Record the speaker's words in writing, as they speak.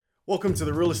Welcome to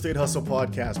the Real Estate Hustle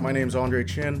Podcast. My name is Andre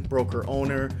Chin, broker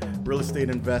owner, real estate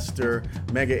investor,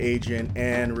 mega agent,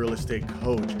 and real estate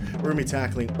coach. We're going to be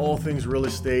tackling all things real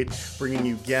estate, bringing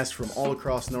you guests from all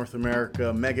across North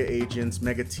America, mega agents,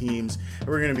 mega teams. And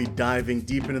we're going to be diving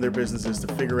deep into their businesses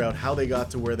to figure out how they got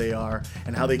to where they are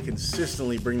and how they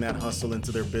consistently bring that hustle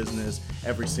into their business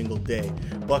every single day.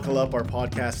 Buckle up, our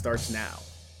podcast starts now.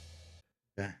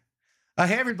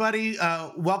 Hey, everybody.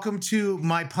 Welcome to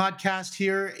my podcast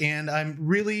here. And I'm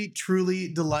really, truly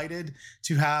delighted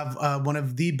to have one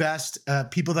of the best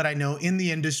people that I know in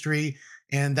the industry.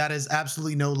 And that is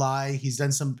absolutely no lie. He's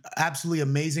done some absolutely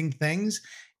amazing things.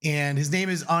 And his name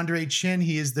is Andre Chin.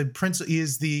 He is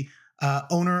the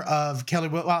owner of Keller.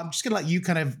 Well, I'm just going to let you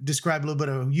kind of describe a little bit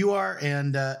of who you are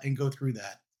and go through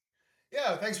that.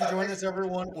 Yeah, thanks for joining us,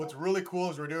 everyone. What's really cool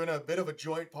is we're doing a bit of a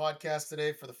joint podcast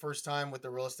today for the first time with the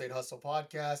Real Estate Hustle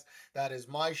Podcast. That is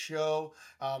my show.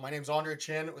 My name's Andre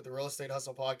Chin with the Real Estate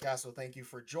Hustle Podcast, so thank you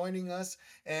for joining us.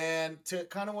 And to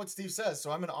kind of what Steve says,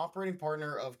 so I'm an operating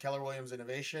partner of Keller Williams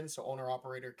Innovation, so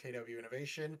owner-operator KW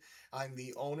Innovation. I'm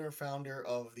the owner-founder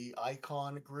of the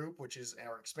Icon Group, which is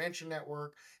our expansion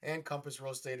network, and Compass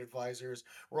Real Estate Advisors.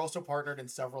 We're also partnered in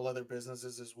several other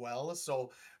businesses as well,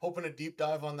 so hoping to deep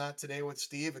dive on that today with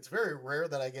Steve. It's very rare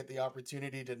that I get the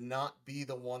opportunity to not be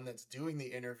the one that's doing the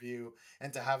interview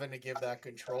and to having to give that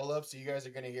control up. So you guys are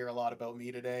going to hear a lot about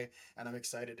me today, and I'm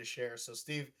excited to share. So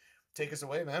Steve, take us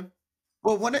away, man.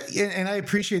 Well, and I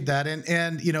appreciate that.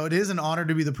 And you know, it is an honor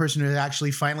to be the person who's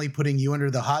actually finally putting you under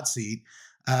the hot seat.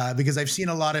 Because I've seen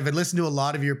I listened to a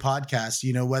lot of your podcasts,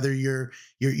 you know, whether you're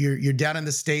down in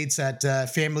the States at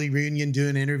family reunion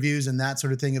doing interviews and that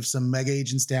sort of thing of some mega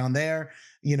agents down there,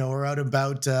 you know, or out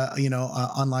about,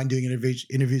 online doing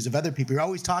interviews of other people. You're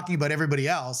always talking about everybody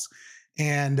else.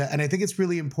 And I think it's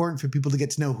really important for people to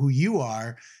get to know who you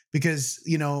are because,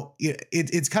 you know,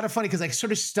 it's kind of funny because I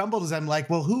sort of stumbled as I'm like,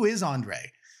 well, who is Andre?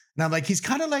 And I'm like, he's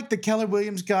kind of like the Keller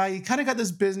Williams guy. He kind of got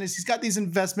this business. He's got these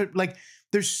investment, like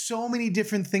there's so many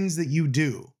different things that you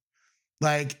do.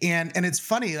 Like, and it's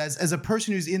funny as a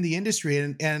person who's in the industry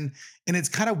and it's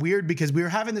kind of weird because we were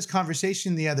having this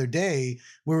conversation the other day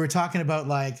where we're talking about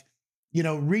like, you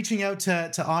know, reaching out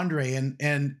to Andre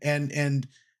and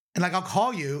like, I'll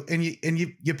call you and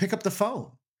you pick up the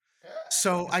phone.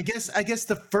 So I guess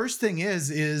the first thing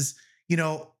is, you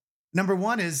know, number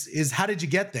one is how did you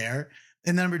get there?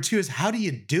 And number two is how do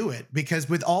you do it? Because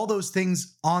with all those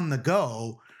things on the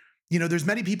go, you know, there's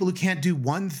many people who can't do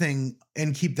one thing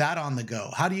and keep that on the go.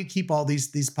 How do you keep all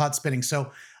these pots spinning?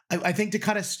 So I think to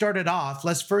kind of start it off,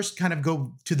 let's first kind of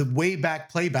go to the way back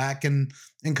playback and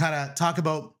kind of talk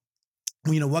about,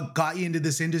 you know, what got you into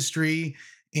this industry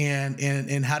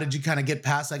and how did you kind of get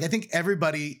past? Like, I think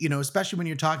everybody, you know, especially when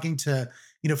you're talking to,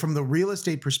 you know, from the real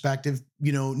estate perspective,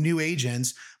 you know, new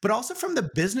agents, but also from the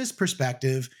business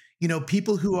perspective, you know,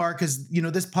 people who are, because, you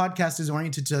know, this podcast is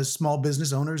oriented to small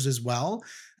business owners as well.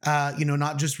 You know,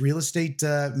 not just real estate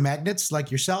magnates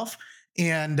like yourself.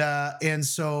 And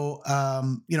so,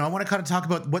 you know, I want to kind of talk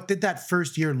about what did that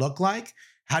first year look like?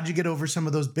 How did you get over some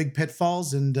of those big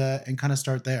pitfalls and kind of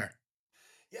start there?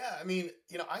 Yeah, I mean,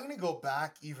 you know, I'm going to go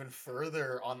back even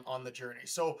further on the journey.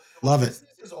 So Love it. business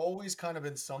has always kind of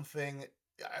been something.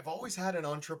 I've always had an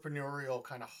entrepreneurial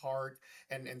kind of heart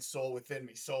and soul within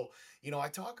me. So, you know, I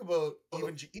talk about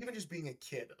even just being a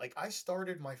kid. Like I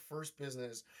started my first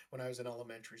business when I was in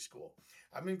elementary school.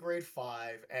 I'm in grade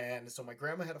 5, and so my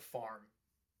grandma had a farm.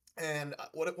 And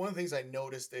one of the things I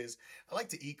noticed is I like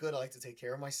to eat good. I like to take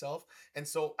care of myself. And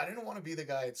so I didn't want to be the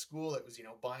guy at school that was, you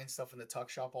know, buying stuff in the tuck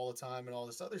shop all the time and all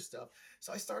this other stuff.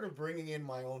 So I started bringing in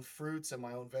my own fruits and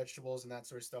my own vegetables and that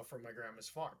sort of stuff from my grandma's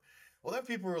farm. Well, then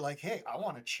people were like, hey, I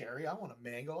want a cherry. I want a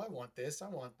mango. I want this. I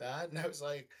want that. And I was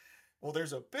like, well,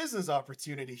 there's a business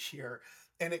opportunity here.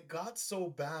 And it got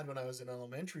so bad when I was in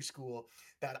elementary school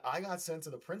that I got sent to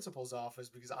the principal's office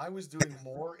because I was doing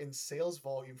more in sales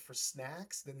volume for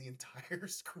snacks than the entire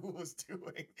school was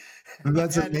doing. And I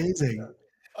That's had it, amazing.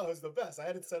 oh, it was the best. I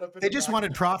had it set up in They the just back.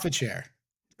 wanted profit share.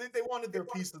 They wanted their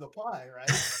piece of the pie,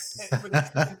 right?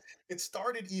 But it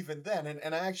started even then.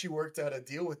 And I actually worked out a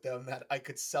deal with them that I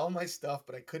could sell my stuff,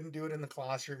 but I couldn't do it in the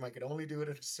classroom. I could only do it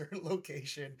at a certain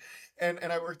location. And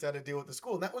I worked out a deal with the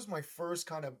school. And that was my first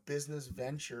kind of business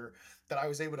venture that I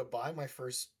was able to buy my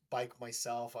first bike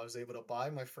myself. I was able to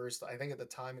buy my first, I think at the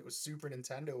time it was Super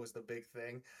Nintendo was the big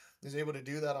thing. I was able to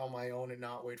do that on my own and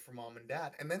not wait for mom and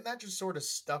dad. And then that just sort of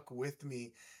stuck with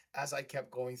me as I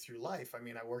kept going through life. I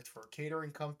mean, I worked for a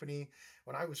catering company.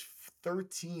 When I was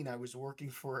 13, I was working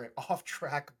for an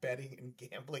off-track betting and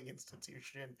gambling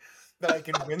institution that I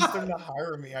convinced them to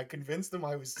hire me. I convinced them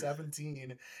I was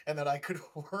 17 and that I could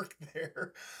work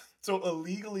there. so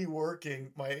illegally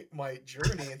working my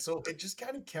journey, and so it just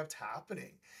kind of kept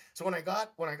happening. So when I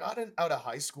got out of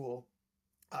high school,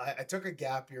 I took a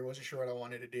gap year, wasn't sure what I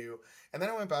wanted to do. And then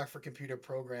I went back for computer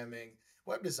programming,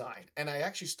 web design. And I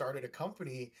actually started a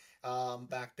company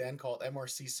back then called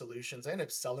MRC Solutions. I ended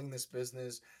up selling this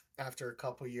business after a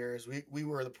couple years. We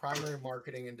were the primary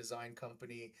marketing and design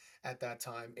company at that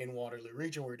time in Waterloo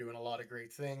region. We were doing a lot of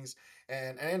great things.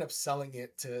 And I ended up selling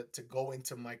it to go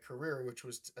into my career, which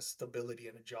was a stability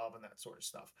and a job and that sort of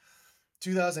stuff.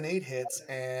 2008 hits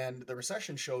and the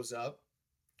recession shows up,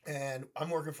 and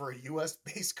I'm working for a US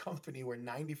based company where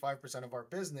 95% of our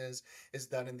business is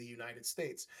done in the United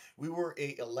States. We were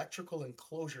a electrical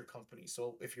enclosure company.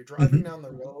 So if you're driving Mhm. down the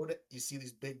road, you see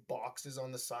these big boxes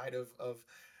on the side of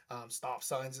stop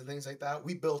signs and things like that.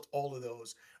 We built all of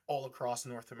those all across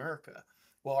North America.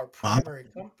 Well, our Wow.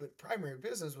 primary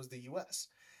business was the US.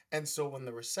 And so when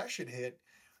the recession hit,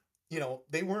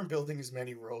 they weren't building as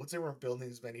many roads, they weren't building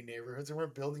as many neighborhoods, they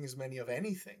weren't building as many of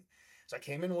anything. So I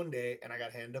came in one day and I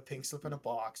got handed a pink slip in a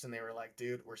box, and they were like,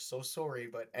 dude, we're so sorry,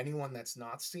 but anyone that's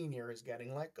not senior is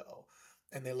getting let go.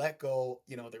 And they let go,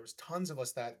 there was tons of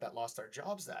us that lost our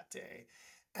jobs that day.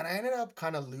 And I ended up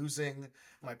kind of losing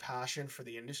my passion for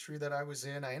the industry that I was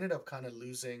in. I ended up kind of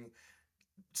losing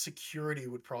security,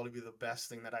 would probably be the best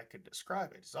thing that I could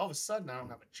describe it. So all of a sudden, I don't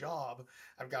have a job.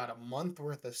 I've got a month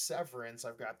worth of severance.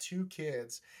 I've got two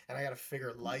kids, and I got to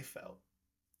figure life out.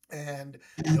 And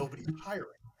nobody's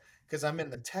hiring because I'm in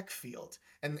the tech field.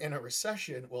 And in a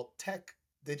recession, well, tech,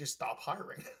 they just stop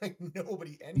hiring. Like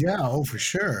nobody Yeah, anywhere. oh, for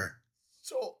sure.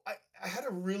 So I had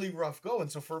a really rough go.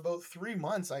 And so for about 3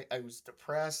 months, I was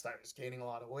depressed. I was gaining a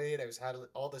lot of weight. I was had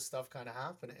all this stuff kind of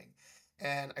happening.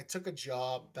 And I took a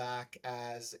job back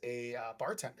as a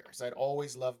bartender because I'd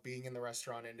always loved being in the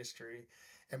restaurant industry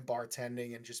and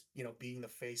bartending and just, being the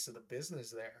face of the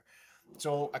business there.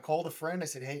 So I called a friend. I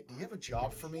said, "Hey, do you have a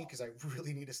job for me? Because I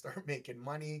really need to start making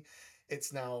money.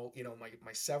 It's now,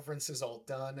 my severance is all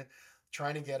done.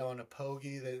 Trying to get on a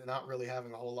pogey. They're not really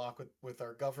having a whole lot with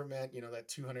our government. That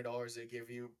 $200 they give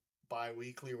you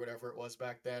bi-weekly or whatever it was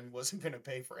back then wasn't going to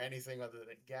pay for anything other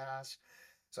than gas.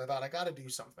 So I thought I got to do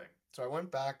something. So I went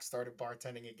back, started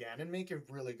bartending again, and making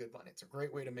really good money. It's a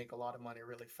great way to make a lot of money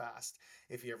really fast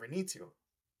if you ever need to.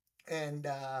 And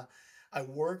I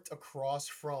worked across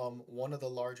from one of the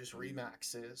largest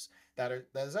Remaxes that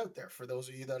is out there. For those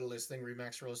of you that are listening,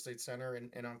 Remax Real Estate Center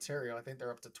in Ontario, I think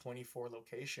they're up to 24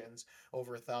 locations,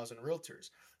 over 1,000 realtors.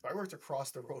 But I worked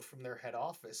across the road from their head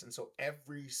office, and so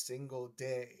every single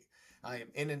day I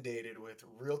am inundated with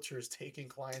realtors taking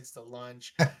clients to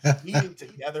lunch, meeting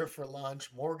together for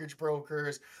lunch, mortgage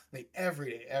brokers, like every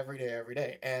day, every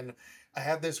day. And I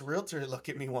had this realtor look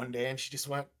at me one day and she just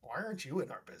went, "Why aren't you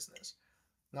in our business?"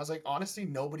 And I was like, "Honestly,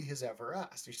 nobody has ever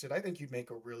asked." She said, "I think you'd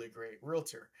make a really great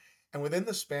realtor." And within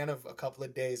the span of a couple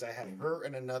of days, I had her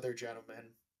and another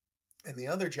gentleman. And the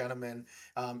other gentleman,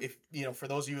 if for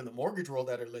those of you in the mortgage world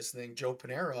that are listening, Joe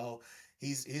Panero,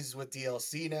 he's with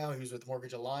DLC now. He was with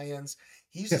Mortgage Alliance.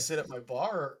 He used to Yeah. sit at my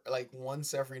bar like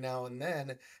once every now and then,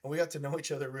 and we got to know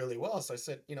each other really well. So I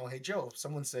said, "Hey Joe,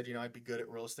 someone said I'd be good at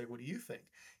real estate. What do you think?"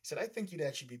 He said, "I think you'd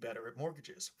actually be better at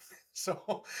mortgages."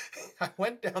 So I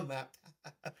went down that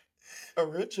path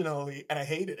originally, and I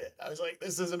hated it. I was like,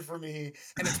 "This isn't for me."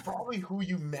 And it's probably who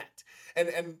you met, and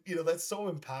that's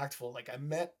so impactful. Like I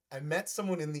met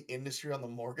someone in the industry on the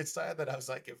mortgage side that I was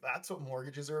like, if that's what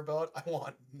mortgages are about, I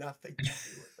want nothing to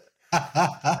do with it.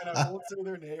 And I won't say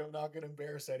their name. I'm not going to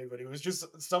embarrass anybody. It was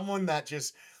just someone that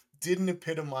just didn't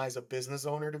epitomize a business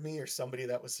owner to me or somebody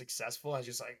that was successful. I was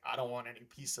just like, I don't want any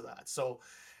piece of that. So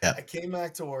Yeah. I came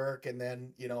back to work, and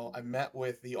then, I met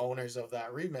with the owners of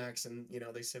that Remax, and,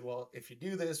 they said, "Well, if you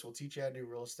do this, we'll teach you how to do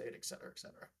real estate, et cetera, et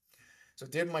cetera." So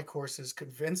did my courses,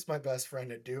 convinced my best friend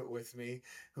to do it with me,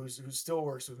 who still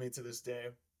works with me to this day.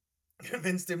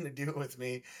 Convinced him to do it with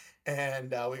me,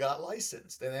 and we got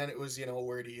licensed. And then it was,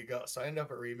 where do you go? So I ended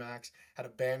up at Remax, had a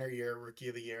banner year, rookie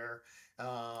of the year,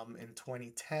 in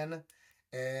 2010,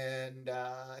 and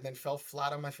then fell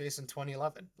flat on my face in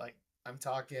 2011. Like I'm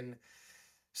talking,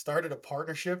 started a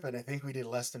partnership, and I think we did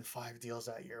less than 5 deals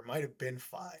that year. Might have been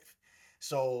five.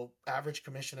 So average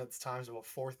commission at the time is about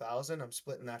 4,000. I'm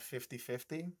splitting that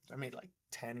 50-50. I made like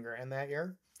 10 grand that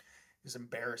year. It was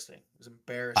embarrassing. It was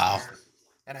embarrassing Wow. to me.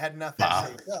 And I had nothing Wow.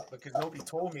 saved up because nobody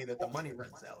told me that the money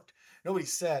runs out. Nobody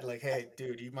said, like, "Hey,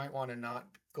 dude, you might want to not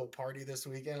go party this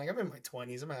weekend." Like, I'm in my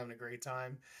 20s, I'm having a great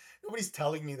time. Nobody's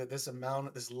telling me that this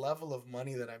level of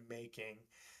money that I'm making,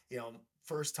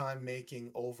 first time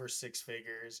making over six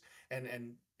figures,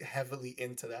 and heavily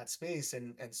into that space.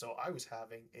 And so I was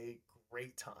having a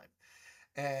great time.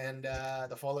 And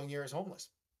the following year is homeless.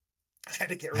 I had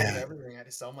to get rid of Man. everything. I had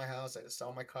to sell my house. I had to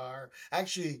sell my car.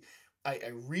 Actually, I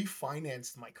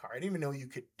refinanced my car. I didn't even know you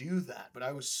could do that, but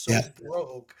I was Yeah. so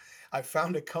broke. I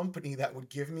found a company that would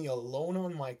give me a loan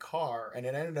on my car, and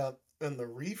it ended up in the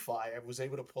refi. I was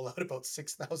able to pull out about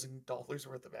 $6,000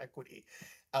 worth of equity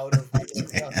out of my Man.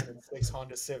 2006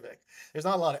 Honda Civic. There's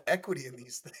not a lot of equity in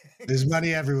these There's things.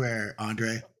 money everywhere,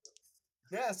 Andre.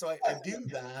 Yeah, so I do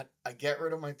that. I get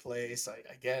rid of my place.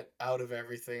 I get out of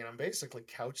everything, and I'm basically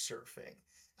couch surfing.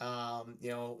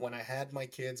 When I had my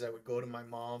kids, I would go to my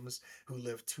mom's who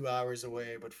lived 2 hours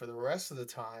away, but for the rest of the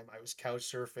time, I was couch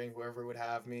surfing, whoever would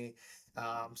have me.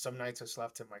 Some nights I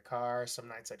slept in my car, some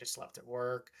nights I just slept at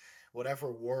work.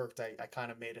 Whatever worked, I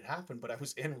kind of made it happen. But I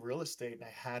was in real estate and I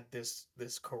had this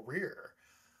career.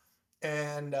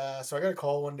 And so I got a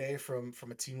call one day from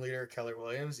a team leader, Keller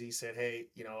Williams. He said, "Hey,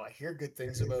 I hear good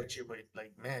things about you, but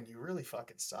like, man, you really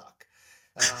fucking suck."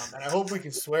 And I hope we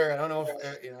can swear. I don't know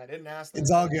if I didn't ask that It's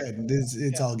all question. good. It's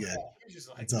Yeah, all good. he was just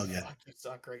like, It's all good. "Fuck, you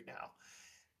suck right now."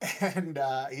 And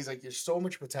he's like, "There's so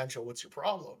much potential. What's your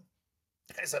problem?"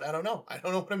 I said, "I don't know. I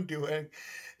don't know what I'm doing.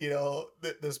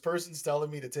 This person's telling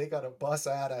me to take out a bus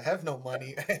ad. I have no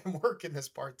money. I'm working this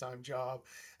part-time job.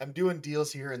 I'm doing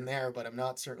deals here and there, but I'm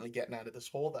not certainly getting out of this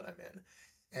hole that I'm in."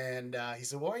 And he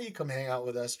said, "Why don't you come hang out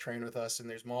with us, train with us, and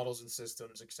there's models and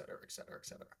systems, et cetera, et cetera, et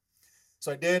cetera."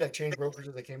 So I did. I changed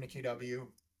brokerages. I came to KW,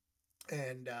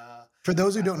 and For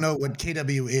those who don't know what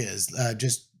KW is,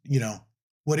 just,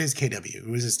 what is KW?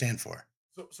 What does it stand for?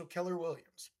 so Keller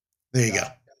Williams, There you uh, go.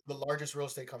 the largest real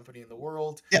estate company in the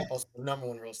world, Yeah. also the number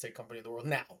one real estate company in the world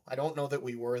now. I don't know that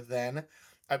we were then.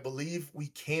 I believe we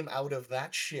came out of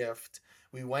that shift.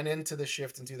 We went into the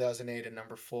shift in 2008 at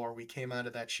number four. We came out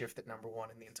of that shift at number one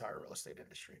in the entire real estate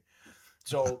industry.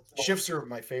 So shifts are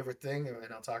my favorite thing,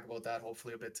 and I'll talk about that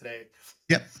hopefully a bit today.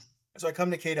 Yep. So I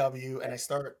come to KW and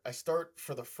I start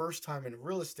for the first time in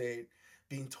real estate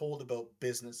being told about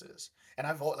businesses.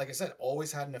 And like I said,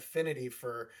 always had an affinity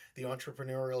for the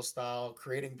entrepreneurial style,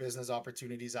 creating business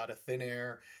opportunities out of thin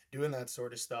air, doing that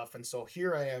sort of stuff. And so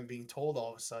here I am being told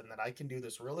all of a sudden that I can do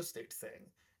this real estate thing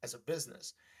as a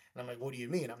business. And I'm like, "What do you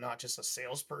mean? I'm not just a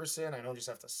salesperson. I don't just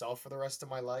have to sell for the rest of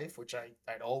my life," which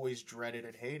I'd always dreaded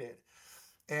and hated.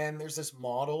 And there's this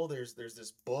model, there's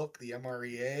this book, the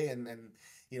MREA, and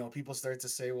people start to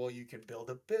say, "Well, you can build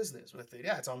a business with it."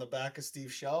 Yeah, it's on the back of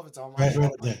Steve's shelf. It's on my Right shelf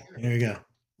right there. here. There you go.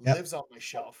 Yep. Lives on my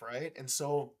shelf, right? And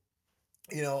so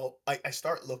I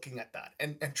start looking at that,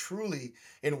 and truly,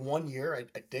 in 1 year,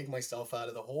 I dig myself out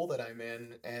of the hole that I'm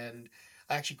in, and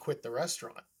I actually quit the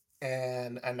restaurant,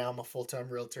 and now I'm a full time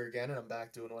realtor again, and I'm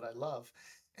back doing what I love.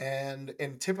 And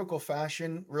in typical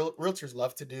fashion, realtors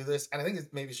love to do this, and I think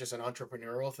maybe it's just an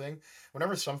entrepreneurial thing.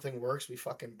 Whenever something works, we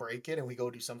fucking break it and we go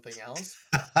do something else.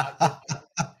 I did that.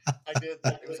 I did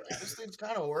that. It was like, this thing's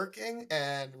kind of working,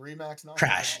 and Remax knocked on the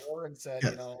Crash. door and said,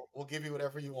 Yep. "We'll give you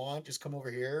whatever you want. Just come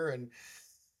over here." And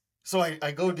so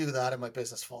I go do that, and my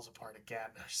business falls apart again.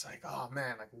 I'm just like, "Oh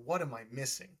man, like what am I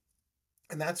missing?"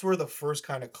 And that's where the first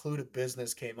kind of clue to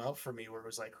business came out for me, where it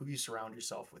was like, who you surround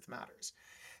yourself with matters.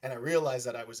 And I realized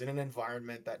that I was in an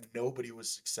environment that nobody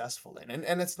was successful in.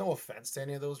 And it's no offense to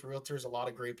any of those realtors. A lot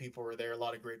of great people were there, a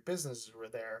lot of great businesses were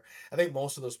there. I think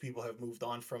most of those people have moved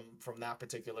on from that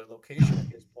particular location at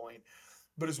this point.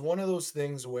 But it's one of those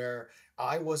things where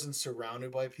I wasn't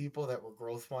surrounded by people that were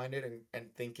growth minded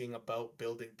and thinking about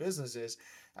building businesses.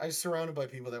 I was surrounded by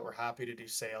people that were happy to do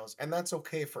sales, and that's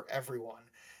okay for everyone.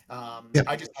 I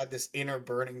Yep. just had this inner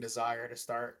burning desire to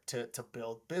start to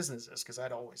build businesses because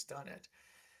I'd always done it.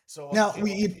 So I Now, came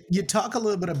up. you talk a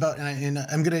little bit about, and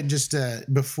I'm gonna just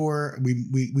before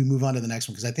we move on to the next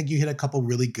one, because I think you hit a couple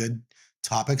really good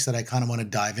topics that I kind of want to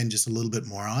dive in just a little bit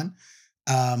more on.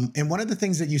 And one of the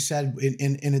things that you said,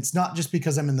 and it's not just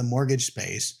because I'm in the mortgage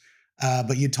space,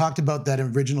 but you talked about that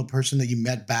original person that you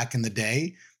met back in the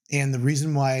day. And the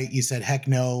reason why you said heck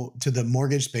no to the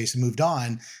mortgage space and moved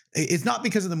on, it's not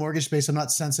because of the mortgage space. I'm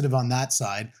not sensitive on that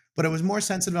side, but I was more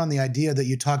sensitive on the idea that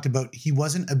you talked about he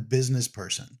wasn't a business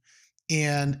person.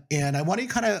 And I want to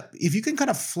kind of, if you can kind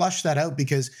of flush that out,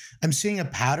 because I'm seeing a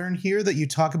pattern here that you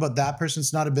talk about that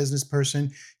person's not a business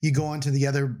person. You go on to the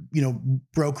other,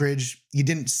 brokerage, you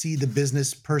didn't see the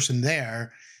business person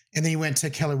there. And then you went to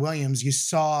Keller Williams, you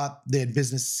saw the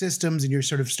business systems, and you're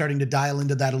sort of starting to dial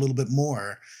into that a little bit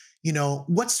more.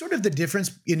 What's sort of the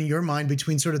difference in your mind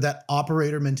between sort of that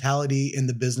operator mentality and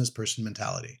the business person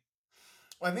mentality?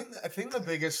 Well, I think the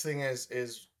biggest thing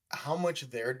is how much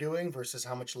they're doing versus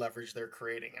how much leverage they're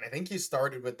creating. And I think you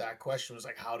started with that question was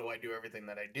like, how do I do everything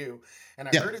that I do? And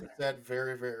I Yeah. heard it said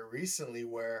very, very recently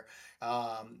where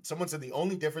someone said the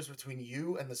only difference between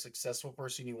you and the successful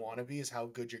person you want to be is how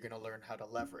good you're going to learn how to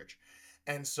leverage.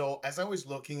 And so as I was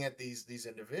looking at these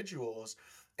individuals,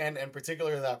 and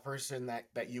particularly that person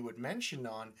that you would mention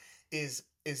on, is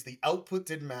the output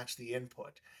didn't match the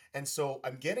input. And so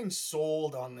I'm getting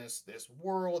sold on this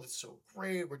world. It's so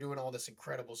great. We're doing all this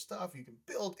incredible stuff. You can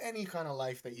build any kind of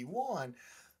life that you want.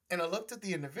 And I looked at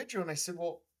the individual and I said,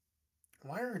 well,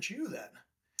 why aren't you then?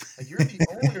 Like, you're the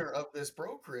owner of this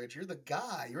brokerage. You're the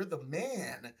guy. You're the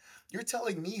man. You're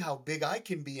telling me how big I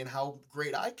can be and how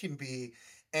great I can be,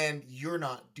 and you're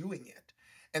not doing it.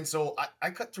 And so I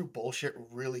cut through bullshit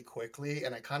really quickly,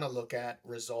 and I kind of look at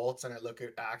results and I look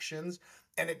at actions,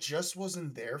 and it just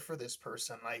wasn't there for this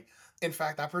person. Like, in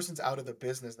fact, that person's out of the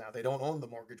business now. They don't own the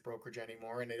mortgage brokerage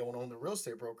anymore, and they don't own the real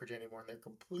estate brokerage anymore, and they're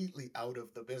completely out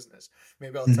of the business.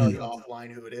 Maybe I'll tell you Mhm.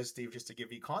 offline who it is, Steve, just to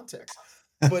give you context.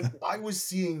 But I was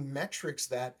seeing metrics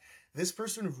that this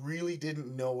person really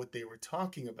didn't know what they were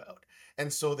talking about.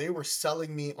 And so they were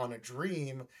selling me on a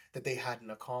dream that they hadn't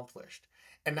accomplished.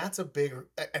 And that's a big,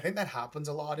 I think that happens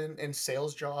a lot in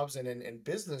sales jobs and in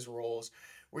business roles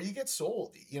where you get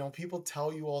sold. You know, people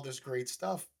tell you all this great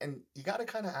stuff, and you got to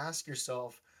kind of ask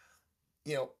yourself,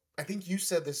 you know, I think you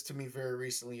said this to me very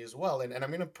recently as well. And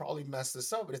I'm going to probably mess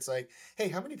this up, but it's like, hey,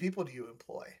 how many people do you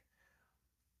employ?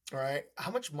 All right.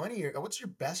 How much money what's your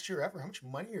best year ever? How much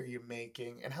money are you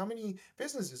making? And how many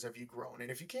businesses have you grown?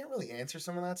 And if you can't really answer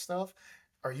some of that stuff,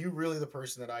 are you really the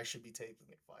person that I should be taking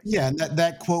advice Yeah, from? and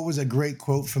that quote was a great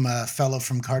quote from a fellow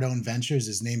from Cardone Ventures.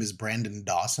 His name is Brandon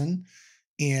Dawson,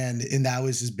 and that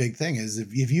was his big thing is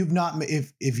if you've not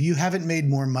if you haven't made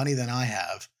more money than I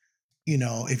have,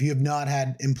 if you have not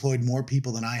had employed more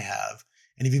people than I have,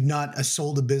 and if you've not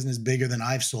sold a business bigger than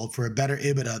I've sold for a better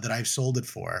EBITDA that I've sold it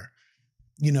for,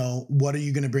 what are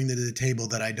you going to bring to the table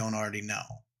that I don't already know?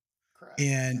 Correct.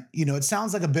 And, it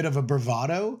sounds like a bit of a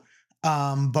bravado,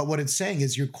 but what it's saying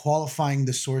is you're qualifying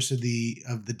the source of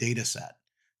the data set.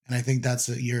 And I think that's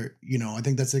I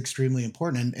think that's extremely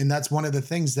important. And that's one of the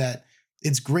things that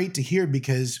it's great to hear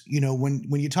because,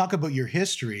 when you talk about your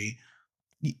history,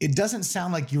 it doesn't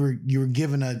sound like you were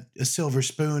given a silver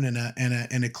spoon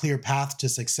and a clear path to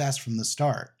success from the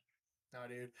start. No,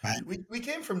 dude. Right. We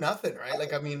came from nothing, right?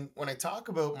 Like, I mean, when I talk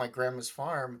about my grandma's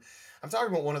farm, I'm talking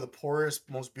about one of the poorest,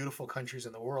 most beautiful countries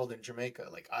in the world in Jamaica.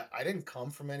 Like, I didn't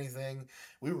come from anything.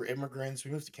 We were immigrants.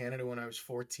 We moved to Canada when I was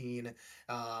 14.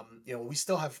 I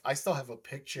still have a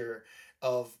picture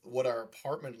of what our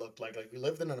apartment looked like. Like, we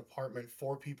lived in an apartment,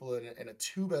 four people in a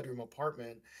two-bedroom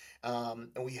apartment.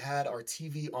 And we had our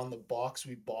TV on the box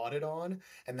we bought it on,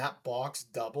 and that box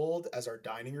doubled as our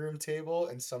dining room table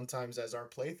and sometimes as our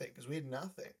plaything because we had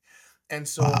nothing. And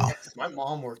so Wow. my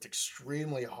mom worked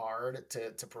extremely hard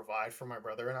to provide for my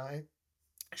brother and I.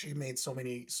 She made so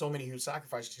many huge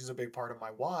sacrifices. She's a big part of my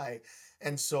why.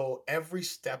 And so every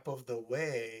step of the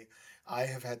way, I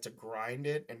have had to grind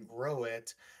it and grow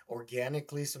it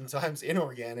organically, sometimes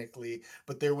inorganically,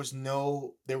 but there was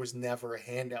never a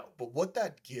handout. But what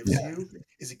that gives Yeah. you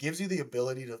is it gives you the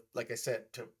ability to, like I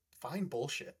said, to find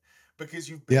bullshit because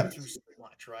you've been Yeah. through so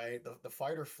much, right? The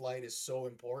fight or flight is so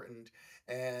important.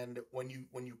 And when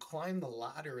you climb the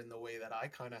ladder in the way that I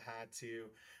kind of had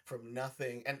to, from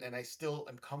nothing, and I still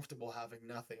am comfortable having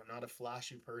nothing. I'm not a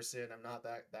flashy person. I'm not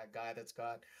that guy that's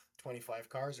got 25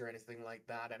 cars or anything like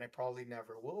that, and I probably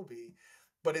never will be.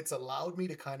 But it's allowed me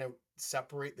to kind of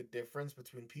separate the difference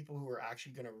between people who are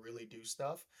actually going to really do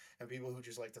stuff and people who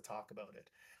just like to talk about it.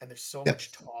 And there's so Yeah.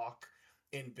 much talk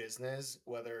in business,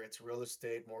 whether it's real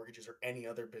estate, mortgages, or any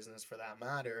other business for that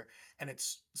matter, and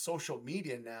it's social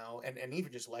media now, and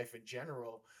even just life in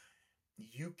general.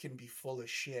 You can be full of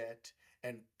shit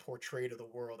and portray to the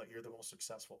world that you're the most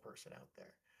successful person out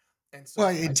there. And Well,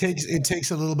 so I think it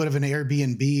takes a little bit of an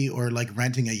Airbnb or like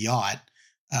renting a yacht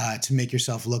to make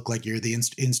yourself look like you're the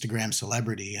Instagram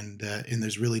celebrity, and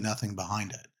there's really nothing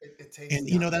behind it. it takes And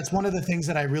nothing. that's one of the things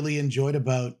that I really enjoyed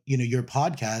about your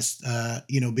podcast.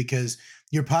 Because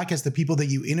your podcast, the people that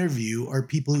you interview are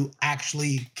people who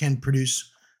actually can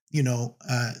produce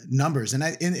numbers. And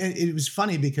it was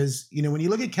funny because when you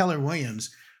look at Keller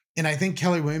Williams, and I think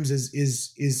Keller Williams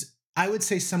is I would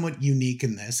say somewhat unique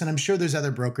in this, and I'm sure there's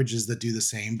other brokerages that do the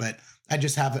same, but I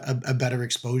just have a better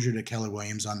exposure to Keller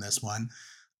Williams on this one.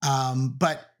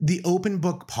 But the open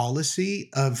book policy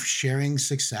of sharing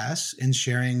success and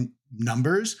sharing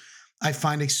numbers, I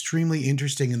find extremely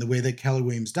interesting in the way that Keller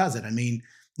Williams does it. I mean,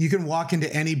 you can walk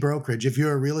into any brokerage. If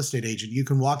you're a real estate agent, you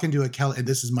can walk into a Keller, and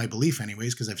this is my belief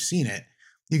anyways, because I've seen it.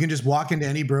 You can just walk into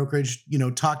any brokerage,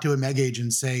 talk to a meg agent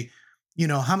and say,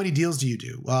 how many deals do you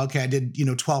do? Well, okay, I did,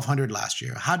 1,200 last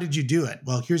year. How did you do it?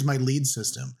 Well, here's my lead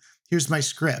system. Here's my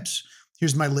scripts.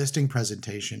 Here's my listing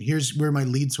presentation. Here's where my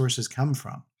lead sources come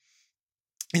from.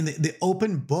 And the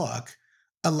open book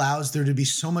allows there to be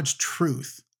so much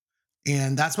truth.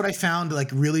 And that's what I found like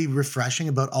really refreshing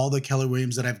about all the Keller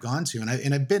Williams that I've gone to.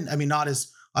 And I've been, I mean, not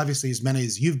as obviously as many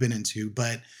as you've been into,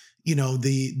 but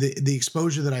the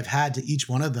exposure that I've had to each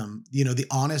one of them, the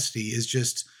honesty is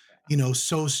just,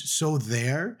 so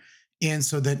there. And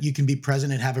so that you can be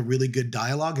present and have a really good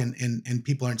dialogue, and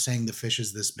people aren't saying the fish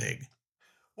is this big.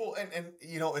 Well, and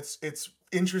it's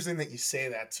interesting that you say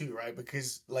that too, right?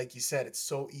 Because like you said, it's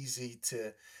so easy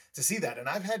to see that. And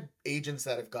I've had agents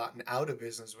that have gotten out of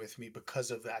business with me because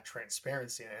of that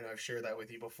transparency. And I've shared that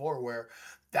with you before, where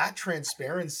that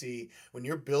transparency, when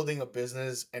you're building a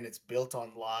business and it's built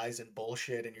on lies and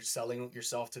bullshit and you're selling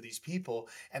yourself to these people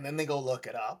and then they go look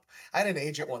it up. I had an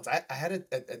agent once. I had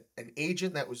an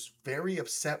agent that was very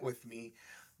upset with me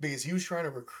because he was trying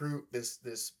to recruit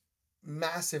this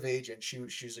massive agent. She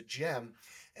was a gem.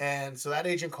 And so that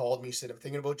agent called me, said, I'm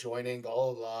thinking about joining, blah,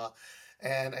 blah, blah.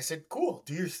 And I said, cool,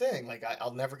 do your thing. Like,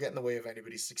 I'll never get in the way of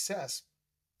anybody's success.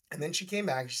 And then she came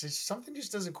back. She said, something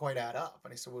just doesn't quite add up.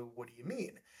 And I said, well, what do you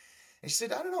mean? And she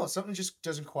said, I don't know. Something just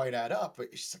doesn't quite add up. But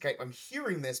she's like, I'm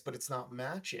hearing this, but it's not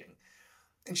matching.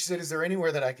 And she said, is there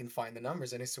anywhere that I can find the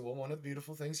numbers? And I said, well, one of the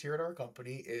beautiful things here at our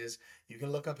company is you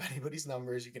can look up anybody's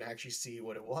numbers. You can actually see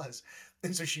what it was.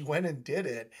 And so she went and did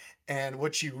it. And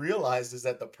what she realized is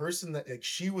that the person that, like,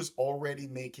 she was already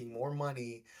making more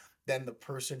money than the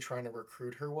person trying to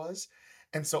recruit her was.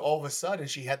 And so all of a sudden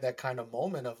she had that kind of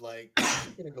moment of like, I'm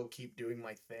just going to go keep doing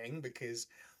my thing because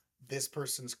this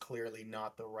person's clearly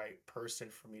not the right person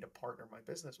for me to partner my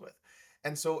business with.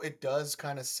 And so it does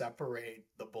kind of separate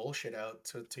the bullshit out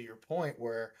to your point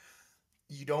where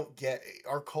you don't get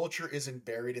our culture isn't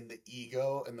buried in the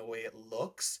ego and the way it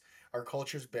looks. Our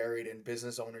culture's buried in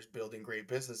business owners building great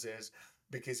businesses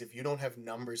because if you don't have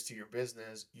numbers to your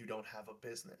business, you don't have a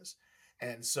business.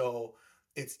 And so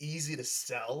it's easy to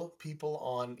sell people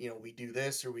on, we do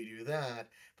this or we do that,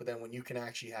 but then when you can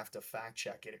actually have to fact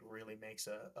check it, it really makes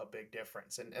a big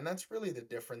difference. And that's really the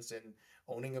difference in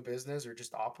owning a business or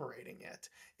just operating it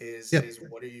is Yep.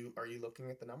 what are you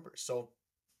looking at the numbers? So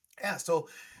yeah, so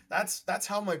that's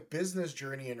how my business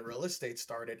journey in real estate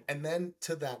started. And then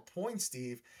to that point,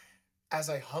 Steve, as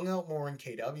I hung out more in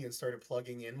KW and started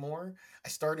plugging in more, I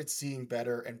started seeing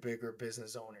better and bigger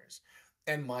business owners.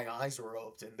 And my eyes were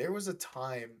open. There was a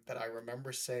time that I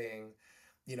remember saying,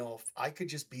 if I could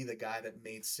just be the guy that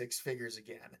made six figures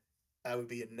again, that would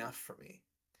be enough for me.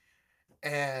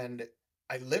 And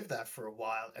I lived that for a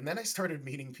while. And then I started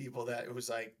meeting people that it was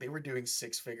like they were doing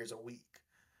six figures a week.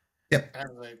 Yep. And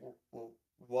I was like,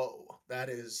 whoa, that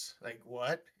is like,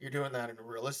 what? You're doing that in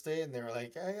real estate? And they were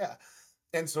like, yeah, yeah.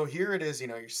 And so here it is,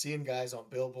 you're seeing guys on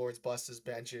billboards, buses,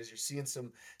 benches, you're seeing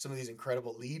some of these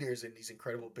incredible leaders and these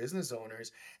incredible business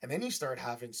owners. And then you start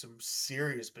having some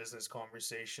serious business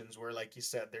conversations where, like you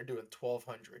said, they're doing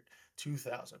 1,200,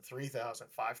 2,000, 3,000,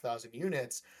 5,000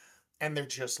 units and they're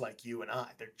just like you and I.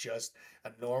 They're just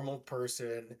a normal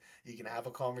person. You can have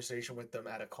a conversation with them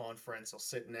at a conference. They'll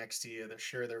sit next to you. They'll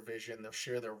share their vision. They'll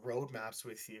share their roadmaps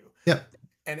with you. Yep.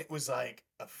 And it was like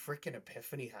a freaking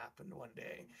epiphany happened one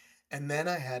day. And then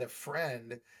I had a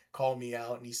friend call me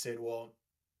out and he said, "Well,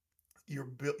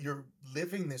 you're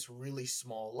living this really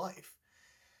small life."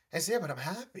 I said, "Yeah, but I'm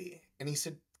happy." And he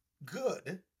said,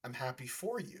 "Good. I'm happy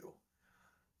for you."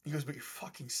 He goes, "But you're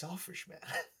fucking selfish,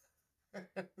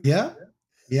 man." Yeah.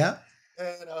 Yeah.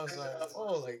 And I was like,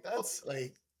 oh, like that's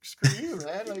like screw you,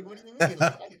 man. Like, what do you mean?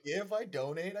 Like, I give, I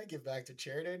donate, I give back to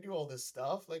charity, I do all this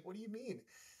stuff. Like, what do you mean?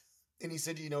 And he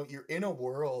said, you're in a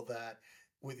world that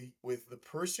with the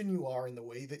person you are and the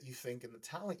way that you think and the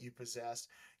talent you possess,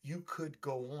 you could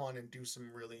go on and do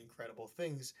some really incredible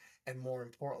things, and more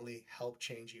importantly, help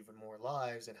change even more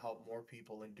lives and help more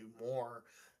people and do more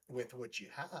with what you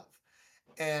have.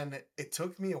 And it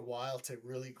took me a while to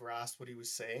really grasp what he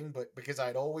was saying, but because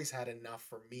I'd always had enough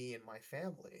for me and my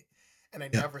family. And I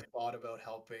Yeah. never thought about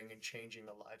helping and changing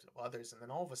the lives of others. And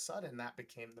then all of a sudden, that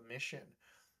became the mission.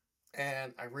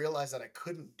 And I realized that I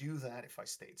couldn't do that if I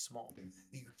stayed small.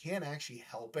 You can't actually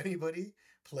help anybody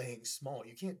playing small.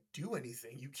 You can't do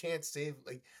anything. You can't save,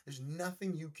 like, there's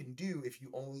nothing you can do if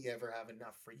you only ever have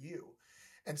enough for you.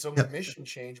 And so my Yep. mission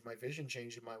changed, my vision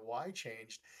changed, and my why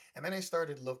changed. And then I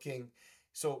started looking.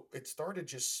 So it started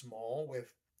just small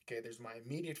with, okay, there's my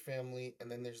immediate family, and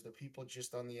then there's the people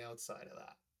just on the outside of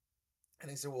that.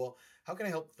 And I said, well, how can I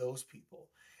help those people?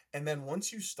 And then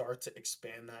once you start to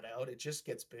expand that out, it just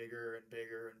gets bigger and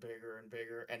bigger and bigger and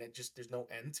bigger, and it just, there's no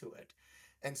end to it.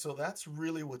 And so that's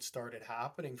really what started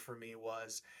happening for me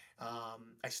was,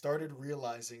 I started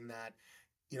realizing that,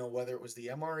 whether it was the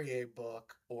MREA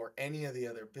book or any of the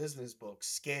other business books,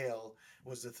 scale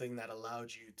was the thing that allowed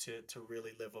you to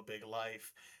really live a big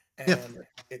life. Yep. And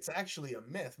it's actually a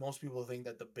myth. Most people think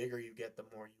that the bigger you get, the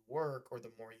more you work or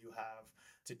the more you have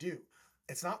to do.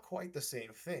 It's not quite the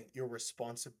same thing. Your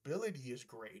responsibility is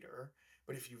greater,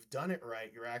 but if you've done it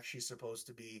right, you're actually supposed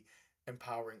to be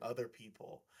empowering other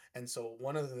people. And so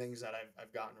one of the things that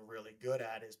I've gotten really good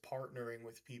at is partnering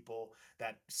with people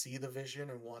that see the vision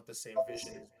and want the same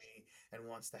vision as me and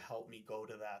wants to help me go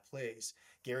to that place.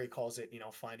 Gary calls it,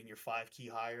 finding your five key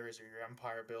hires or your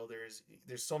empire builders.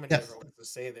 There's so many Yep. different ways to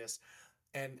say this.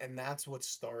 And that's what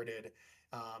started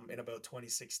in about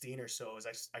 2016 or so.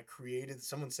 Is I created,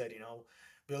 someone said,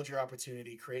 build your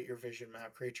opportunity, create your vision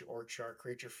map, create your org chart,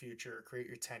 create your future, create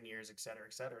your 10 years, et cetera,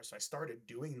 et cetera. So I started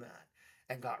doing that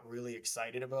and got really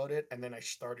excited about it. And then I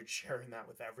started sharing that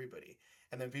with everybody.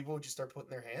 And then people would just start putting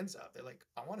their hands up. They're like,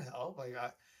 I want to help. Like,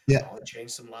 I Yeah. want to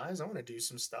change some lives. I want to do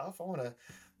some stuff. I want to,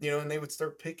 and they would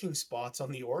start picking spots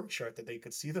on the org chart that they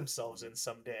could see themselves in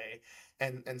someday.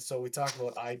 And so we talk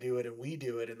about I do it and we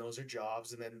do it, and those are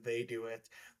jobs, and then they do it,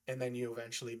 and then you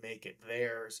eventually make it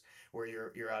theirs where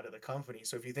you're out of the company.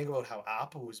 So if you think about how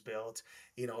Apple was built,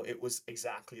 it was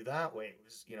exactly that way. It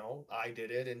was, I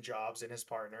did it and Jobs and his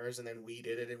partners, and then we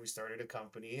did it and we started a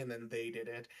company, and then they did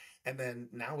it, and then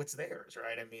now it's theirs,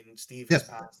 right? I mean, Steve has Yep.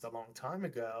 passed a long time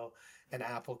ago, and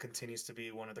Apple continues to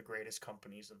be one of the greatest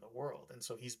companies in the world. And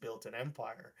so he's built an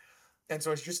empire. And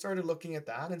so I just started looking at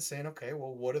that and saying, okay,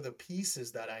 well, what are the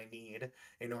pieces that I need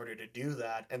in order to do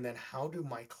that? And then how do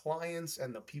my clients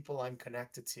and the people I'm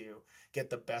connected to get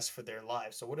the best for their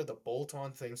lives? So, what are the bolt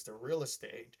on things to real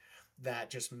estate that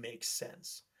just make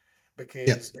sense? Yep.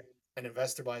 Because an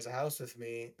investor buys a house with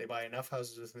me, they buy enough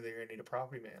houses with me, they're going to need a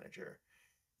property manager.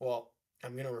 Well,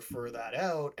 I'm going to refer that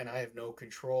out, and I have no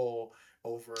control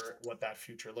over what that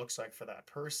future looks like for that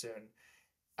person.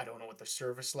 I don't know what the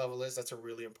service level is. That's a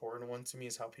really important one to me,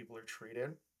 is how people are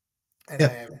treated. And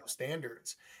I Yep. have no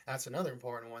standards. That's another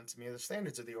important one to me, the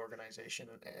standards of the organization.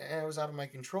 And it was out of my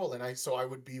control. And I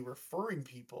would be referring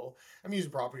people. I'm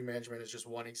using property management as just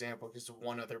one example because of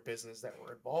one other business that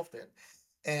we're involved in.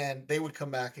 And they would come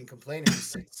back and complain to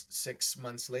me six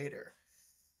months later.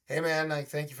 Hey man, like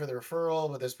thank you for the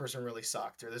referral, but this person really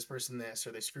sucked, or this person this,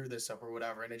 or they screwed this up, or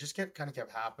whatever. And it just kept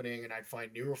happening. And I'd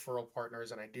find new referral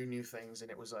partners and I do new things. And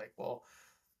it was like, well,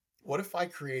 what if I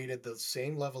created the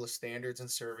same level of standards and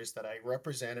service that I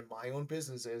represent in my own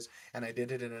businesses and I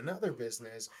did it in another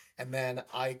business, and then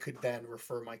I could then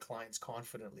refer my clients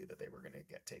confidently that they were going to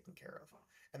get taken care of.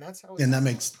 And that's how it's And that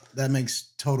happened.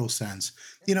 makes total sense.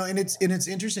 And it's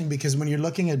interesting because when you're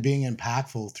looking at being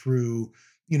impactful through,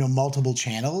 multiple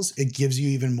channels, it gives you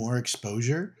even more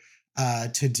exposure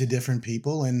to different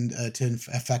people and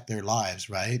affect their lives,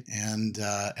 right? And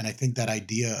I think that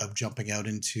idea of jumping out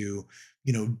into,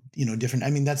 different.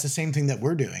 I mean, that's the same thing that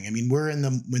we're doing. I mean, we're in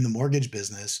the mortgage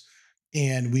business,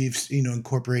 and we've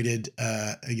incorporated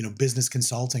business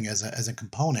consulting as a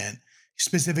component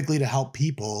specifically to help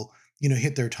people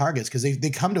hit their targets, because they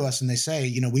come to us and they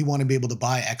say, we want to be able to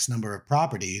buy X number of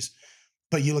properties.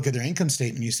 But you look at their income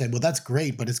statement, you say, well, that's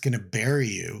great, but it's going to bury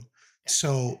you. Yeah.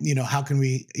 So, how can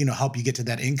we, help you get to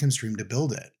that income stream to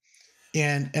build it?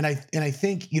 And I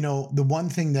think, the one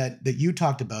thing that you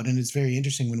talked about, and it's very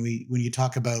interesting when you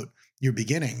talk about your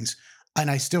beginnings, and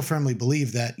I still firmly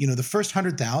believe that, the first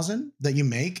 100,000 that you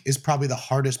make is probably the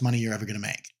hardest money you're ever going to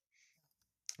make.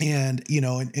 And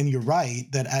and you're right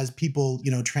that as people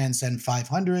transcend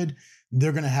 500,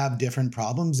 they're going to have different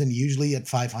problems, and usually at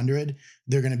 500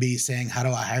 they're going to be saying, how do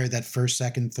I hire that first,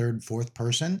 second, third, fourth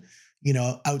person,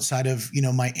 outside of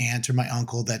my aunt or my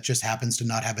uncle that just happens to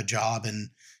not have a job, and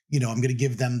I'm going to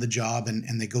give them the job,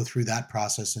 and they go through that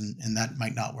process, and that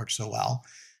might not work so well.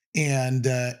 And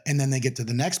then they get to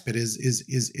the next bit,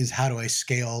 is how do I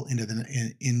scale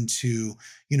into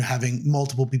having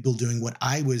multiple people doing what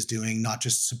I was doing, not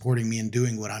just supporting me and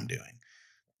doing what I'm doing.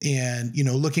 And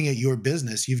looking at your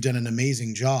business, you've done an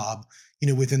amazing job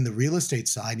within the real estate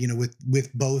side,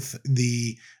 with both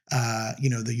the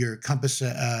your Compass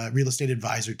real estate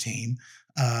advisor team.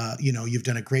 You've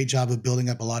done a great job of building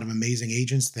up a lot of amazing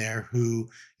agents there who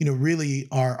really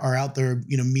are out there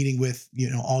meeting with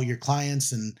all your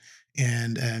clients,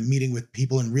 and meeting with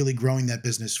people and really growing that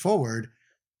business forward.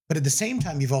 But at the same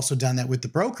time, you've also done that with the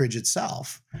brokerage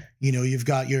itself. You've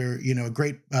got your, a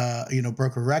great,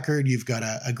 broker record. You've got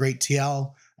a great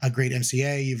TL, a great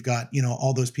MCA. You've got,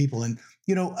 all those people. And,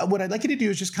 what I'd like you to do